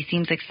he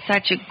seems like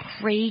such a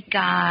great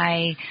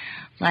guy.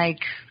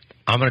 Like,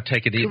 I'm going to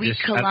take it. Can we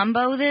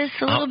Columbo this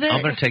a little bit?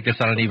 I'm going to take this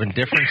on an even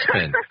different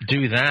spin.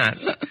 Do that,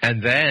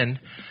 and then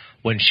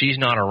when she's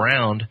not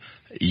around,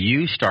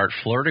 you start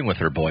flirting with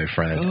her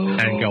boyfriend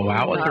and go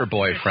out with her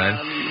boyfriend,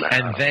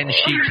 and then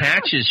she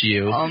catches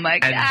you. Oh, my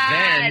God.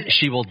 And then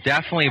she will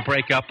definitely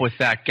break up with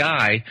that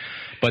guy,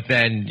 but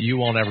then you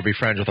won't ever be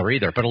friends with her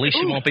either. But at least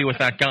she won't be with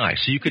that guy.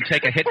 So you could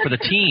take a hit for the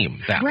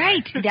team that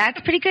way.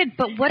 That's pretty good.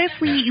 But what if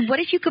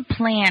you could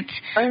plant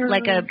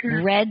like a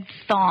red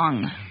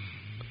thong?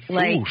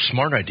 Like, ooh,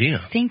 smart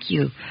idea. Thank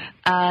you.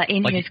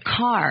 In his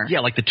car. Yeah,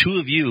 like the two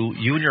of you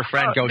and your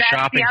friend go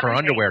shopping for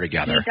underwear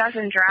together. He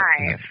doesn't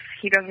drive.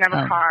 He doesn't have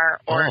a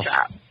car or a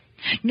job.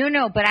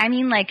 No, but I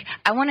mean, like,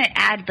 I want to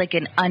add, like,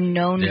 an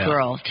unknown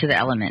girl to the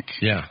element.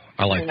 Yeah,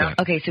 I like that.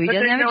 Okay, so he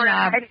doesn't have a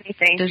job.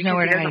 There's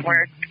nowhere to hide. He doesn't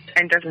work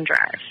and doesn't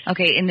drive.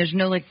 Okay, and there's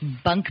no, like,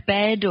 bunk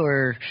bed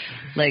or,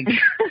 like...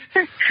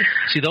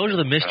 See, those are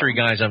the mystery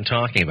guys I'm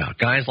talking about.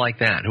 Guys like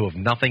that who have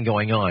nothing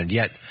going on,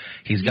 yet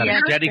he's got a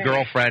steady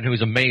girlfriend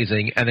who's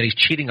amazing, and then he's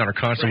cheating on her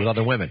constantly with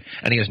other women,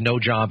 and he has no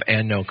job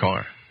and no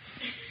car.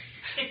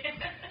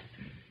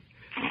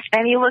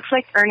 And he looks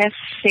like Ernest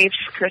Saves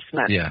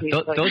Christmas. Yeah,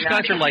 those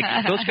guys are like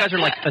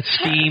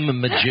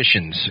esteem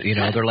magicians. You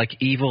know, they're like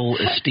evil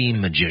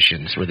esteem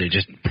magicians, where they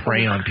just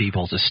prey on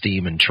people's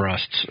esteem and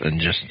trusts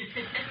and just.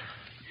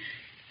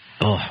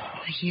 Oh.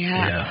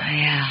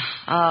 Yeah.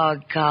 Oh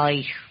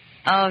golly.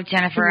 Oh,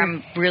 Jennifer,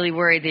 I'm really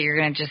worried that you're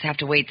going to just have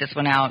to wait this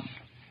one out.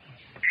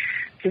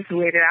 Just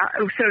wait it out.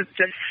 So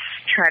just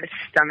try to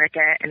stomach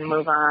it and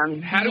move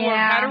on. How do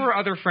our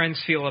other friends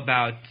feel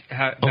about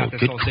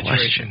this whole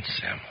situation?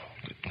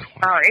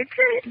 Oh, it's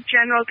a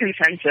general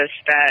consensus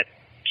that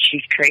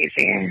she's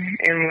crazy, and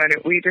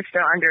we just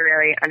don't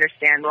really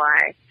understand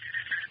why.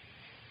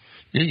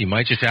 Yeah, you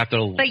might just have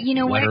to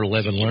let her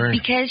live and learn.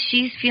 Because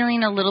she's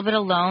feeling a little bit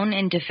alone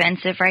and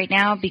defensive right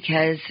now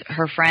because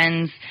her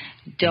friends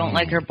don't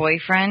like her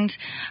boyfriend.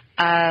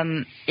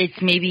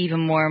 It's maybe even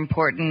more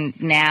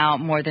important now,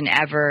 more than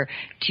ever,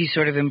 to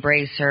sort of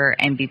embrace her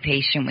and be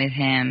patient with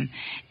him,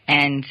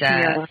 and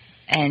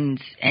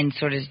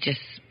sort of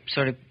just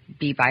sort of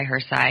be by her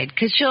side,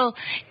 because the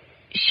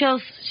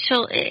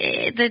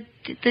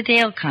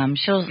day will come.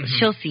 She'll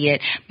see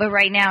it. But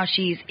right now,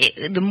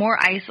 the more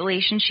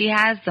isolation she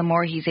has, the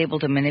more he's able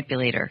to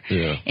manipulate her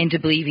into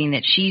believing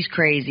that she's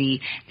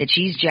crazy, that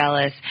she's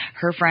jealous.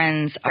 Her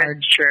friends are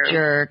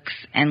jerks,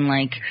 and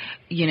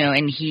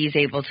and he's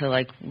able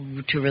to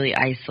to really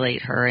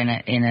isolate her in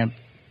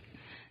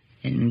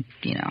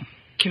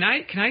Can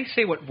I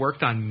say what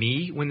worked on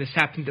me when this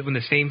happened? When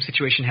the same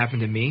situation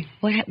happened to me?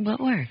 What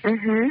worked?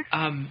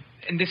 Mm-hmm.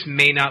 And this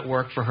may not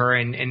work for her,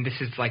 and this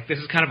is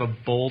kind of a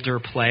bolder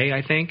play,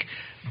 I think.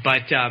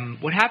 But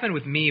what happened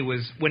with me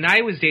was when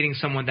I was dating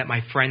someone that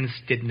my friends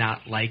did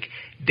not like,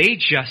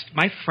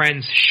 my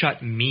friends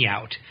shut me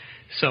out.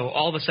 So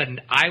all of a sudden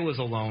I was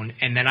alone,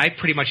 and then I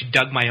pretty much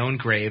dug my own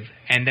grave.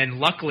 And then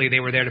luckily they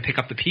were there to pick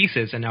up the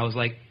pieces, and I was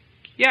like,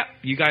 yeah,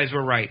 you guys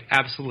were right,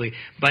 absolutely.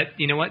 But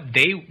you know what?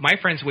 My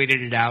friends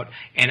waited it out,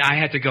 and I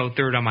had to go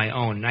through it on my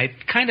own. And I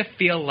kind of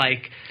feel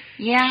like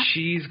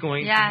she's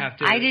going to have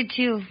to. I did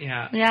too.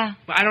 Yeah.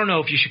 But I don't know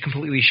if you should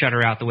completely shut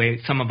her out the way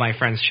some of my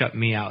friends shut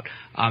me out.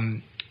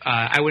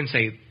 I wouldn't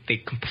say they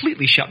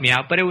completely shut me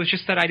out, but it was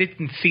just that I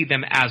didn't see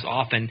them as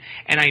often,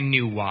 and I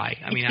knew why.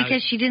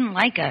 Because she didn't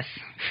like us.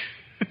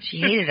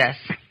 She hated us.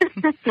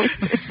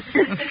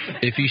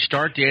 If you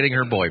start dating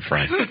her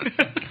boyfriend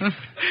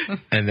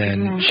and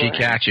then she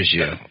catches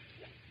you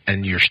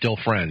and you're still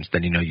friends,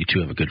 then you know you two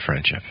have a good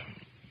friendship.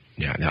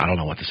 Yeah, I don't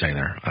know what to say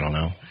there. I don't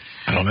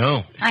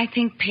know. I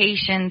think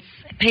patience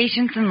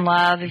and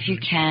love, if you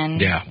can.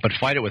 Yeah, but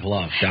fight it with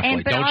love,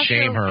 definitely. Don't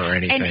shame her or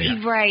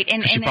anything. Right.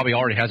 And she probably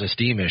already has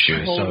esteem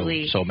issues.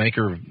 Totally. So make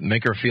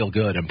her feel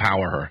good,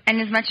 empower her. And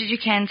as much as you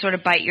can, sort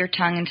of bite your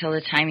tongue until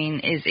the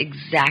timing is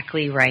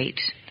exactly right.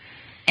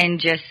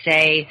 And just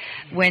say,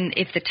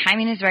 if the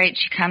timing is right,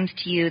 she comes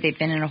to you, they've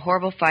been in a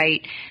horrible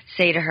fight,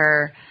 say to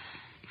her,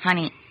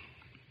 honey,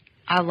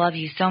 I love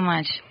you so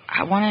much.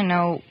 I want to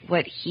know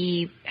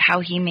how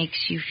he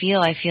makes you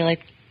feel. I feel like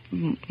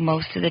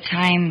most of the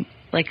time,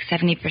 like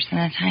 70% of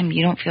the time,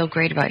 you don't feel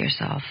great about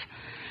yourself.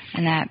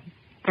 And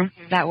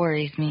that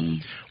worries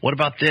me. What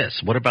about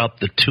this? What about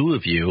the two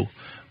of you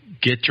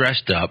get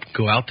dressed up,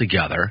 go out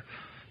together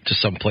to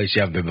some place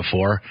you haven't been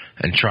before,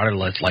 and try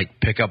to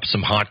pick up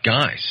some hot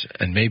guys,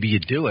 and maybe you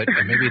do it,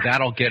 and maybe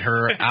that'll get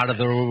her out of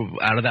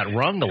that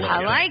rung a little bit.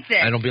 I like this.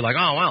 And it'll be like,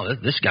 oh wow,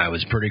 this guy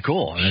was pretty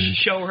cool. And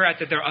show her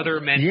that there are other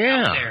men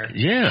out there.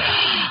 Yeah.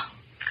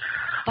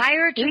 Buy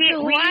her to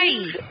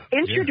Hawaii.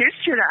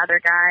 Introduced her to other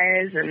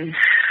guys, and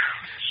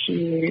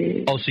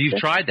she. Oh, so you've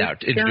tried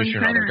that? Introduce her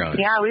to other guys.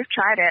 Yeah, we've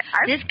tried it.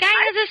 This guy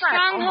has a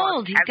strong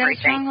hold.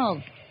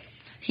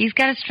 He's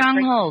got a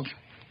strong hold.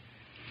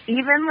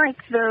 Even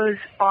those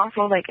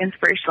awful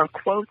inspirational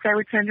quotes I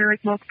would send her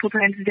multiple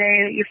times a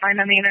day that you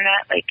find on the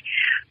internet,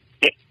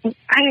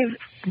 I've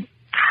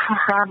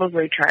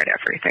probably tried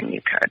everything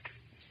you could.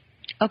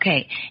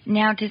 Okay,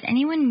 now does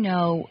anyone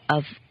know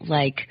of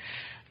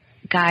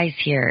guys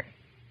here?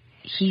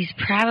 He's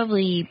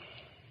probably,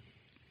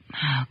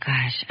 oh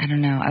gosh, I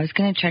don't know. I was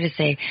going to try to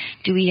say,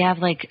 do we have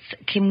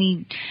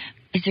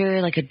is there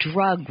a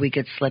drug we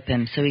could slip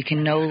him so he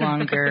can no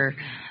longer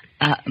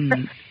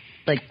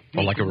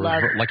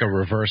like a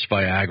reverse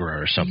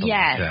Viagra or something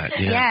like that.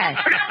 Yeah. Yes.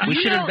 We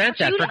should invent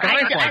that for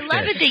guys like this. I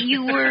love it that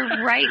you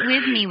were right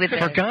with me with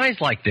For guys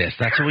like this,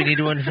 that's what we need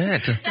to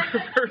invent.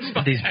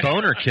 These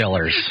boner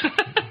killers.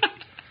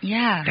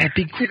 Yeah. That'd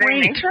be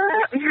great.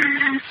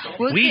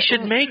 We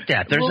should make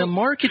that. There's a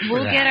market for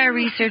that. We'll get our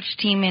research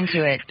team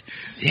into it.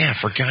 Yeah,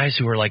 for guys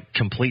who are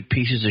complete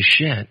pieces of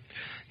shit.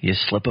 You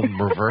slip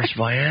them reverse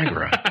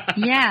Viagra.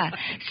 Yeah.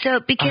 So,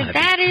 because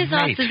that is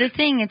great. Also the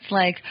thing. It's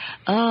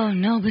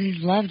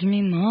nobody's loved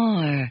me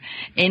more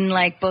in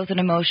both an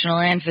emotional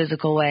and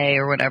physical way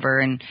or whatever.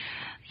 And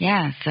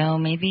yeah, so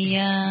maybe,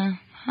 all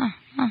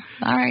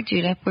right,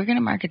 Judah, we're going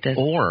to market this.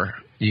 Or,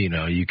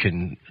 you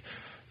can,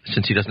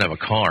 since he doesn't have a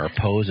car,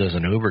 pose as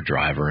an Uber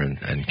driver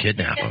and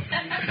kidnap him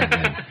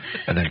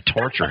and then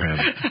torture him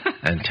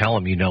and tell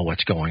him you know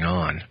what's going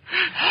on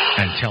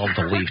and tell him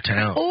to leave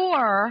town.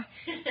 Or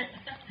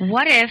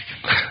what if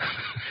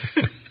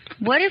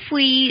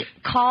we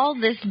call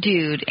this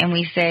dude and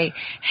we say,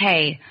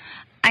 hey,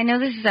 I know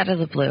this is out of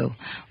the blue,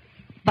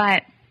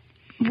 but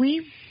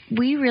we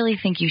really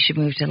think you should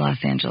move to Los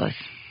Angeles.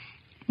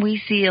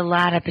 We see a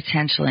lot of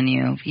potential in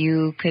you.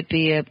 You could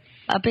be a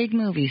big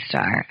movie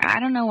star. I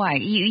don't know why.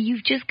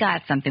 You've just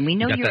got something. We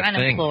know you're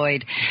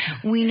unemployed.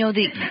 We know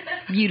that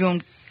you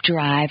don't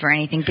drive or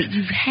anything, but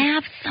you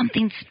have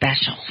something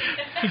special.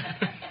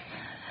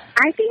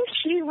 I think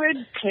she would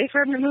pay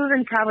for him to move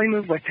and probably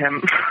move with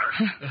him.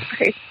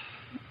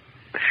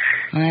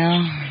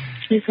 Well,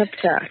 she's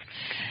obsessed.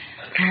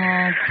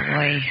 Oh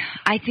boy,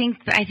 I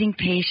think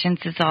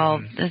patience is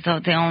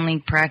the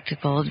only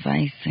practical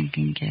advice I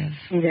can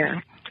give.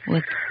 Yeah,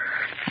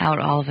 without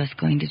all of us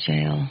going to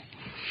jail.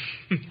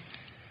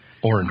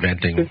 Or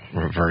inventing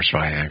reverse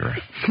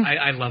Viagra.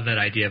 I love that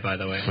idea, by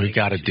the way. We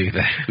got to do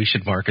that. We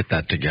should market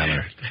that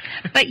together.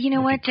 But you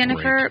know what,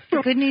 Jennifer?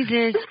 The good news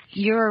is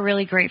you're a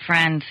really great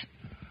friend,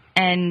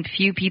 and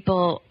few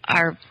people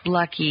are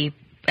lucky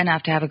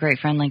enough to have a great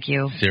friend like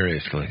you.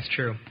 Seriously. It's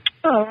true.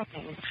 Oh.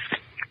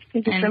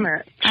 Thank you so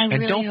much.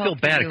 And don't feel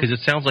bad because it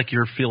sounds like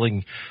you're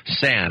feeling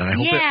sad. And I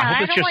hope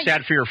it's just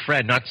sad for your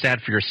friend, not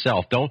sad for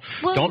yourself. Don't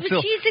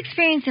feel. She's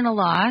experiencing a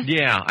loss.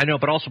 Yeah, I know,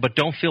 but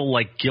don't feel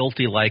like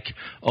guilty, like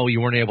you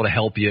weren't able to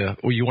help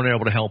or you weren't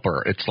able to help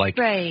her. It's like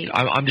right.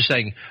 I'm just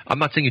saying. I'm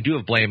not saying you do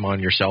have blame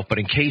on yourself, but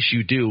in case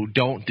you do,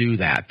 don't do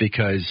that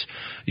because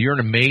you're an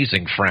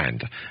amazing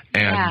friend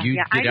and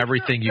you did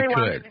everything you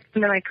could. To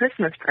my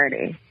Christmas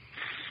party.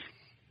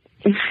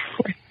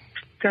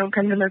 Don't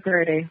come to my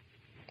party.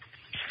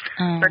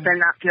 But then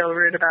not feel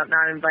rude about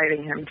not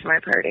inviting him to my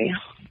party.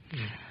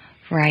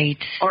 Right.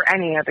 Or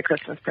any of the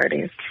Christmas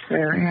parties.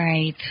 Really.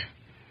 Right.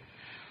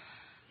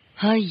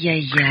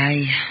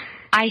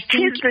 I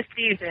think 'tis the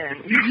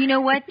season. You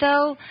know what,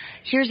 though?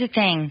 Here's the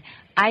thing.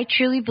 I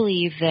truly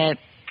believe that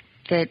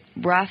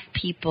rough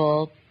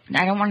people,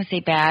 I don't want to say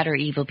bad or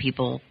evil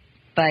people,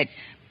 but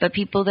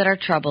people that are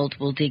troubled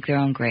will dig their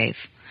own grave.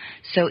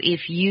 So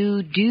if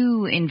you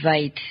do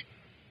invite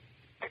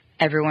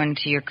everyone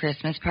to your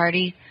Christmas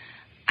party,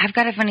 I've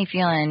got a funny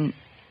feeling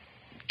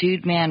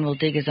dude man will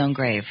dig his own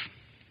grave.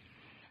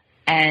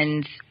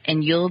 And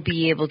you'll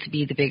be able to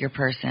be the bigger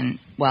person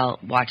while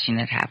watching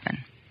it happen.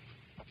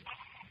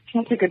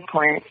 That's a good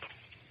point.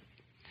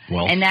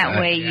 Well, and that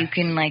way you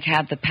can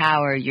have the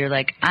power. You're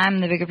like, I'm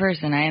the bigger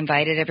person. I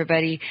invited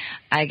everybody.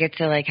 I get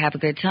to have a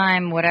good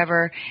time,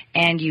 whatever.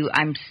 And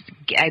I'm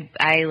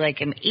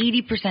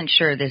 80%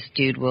 sure this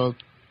dude will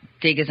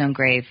dig his own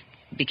grave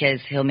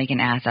because he'll make an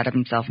ass out of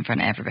himself in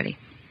front of everybody.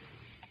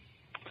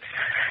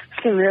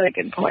 That's a really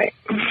good point.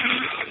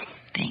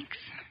 Thanks.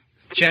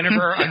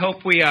 Jennifer, I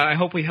hope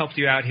we helped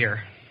you out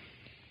here.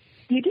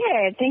 You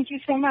did. Thank you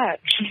so much.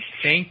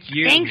 Thank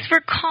you. Thanks for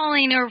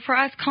calling, or for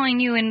us calling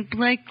you, and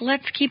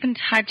let's keep in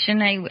touch.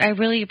 And I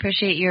really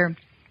appreciate your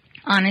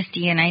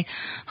honesty, and I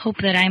hope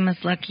that I'm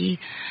as lucky.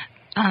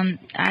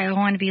 I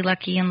want to be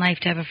lucky in life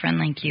to have a friend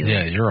like you.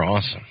 Yeah, you're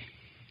awesome.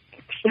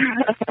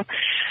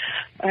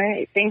 All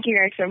right. Thank you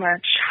guys so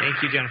much.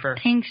 Thank you, Jennifer.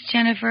 Thanks,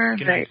 Jennifer.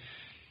 Good night.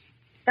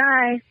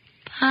 Bye.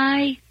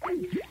 Bye.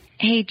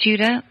 Hey,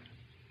 Judah.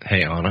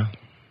 Hey, Anna.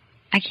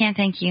 I can't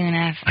thank you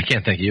enough. I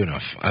can't thank you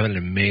enough. I've had an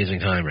amazing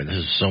time here. This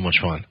is so much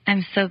fun.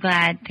 I'm so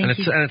glad. Thank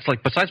you. And it's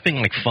besides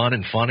being fun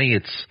and funny,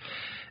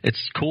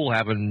 it's cool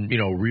having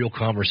real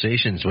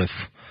conversations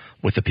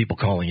with the people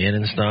calling in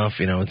and stuff.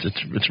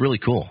 It's really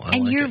cool.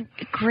 You're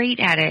great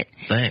at it.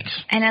 Thanks.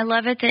 And I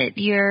love it that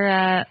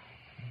you're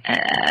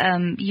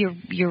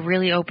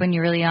really open.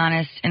 You're really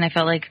honest. And I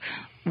felt like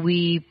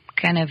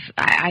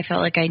I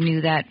felt like I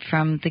knew that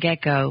from the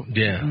get-go.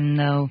 Yeah.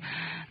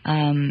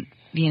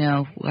 Even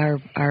though,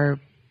 our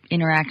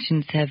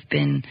interactions have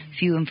been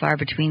few and far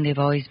between, they've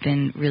always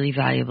been really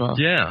valuable.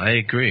 Yeah, I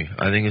agree.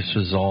 I think this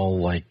was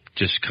all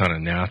just kind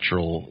of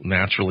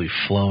naturally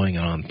flowing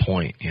and on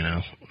point.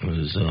 It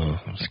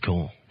was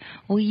cool.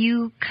 Will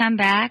you come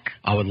back?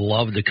 I would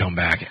love to come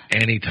back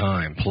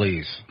anytime,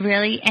 please.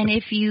 Really? And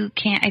if you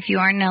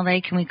aren't in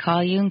LA, can we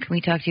call you and can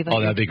we talk to you about?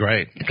 Oh, that'd be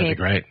great. Okay. That'd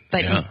be great.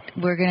 But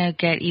we're gonna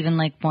get even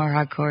more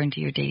hardcore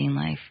into your dating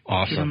life.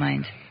 Awesome. If you don't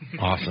mind.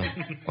 Awesome.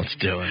 Let's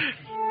do it.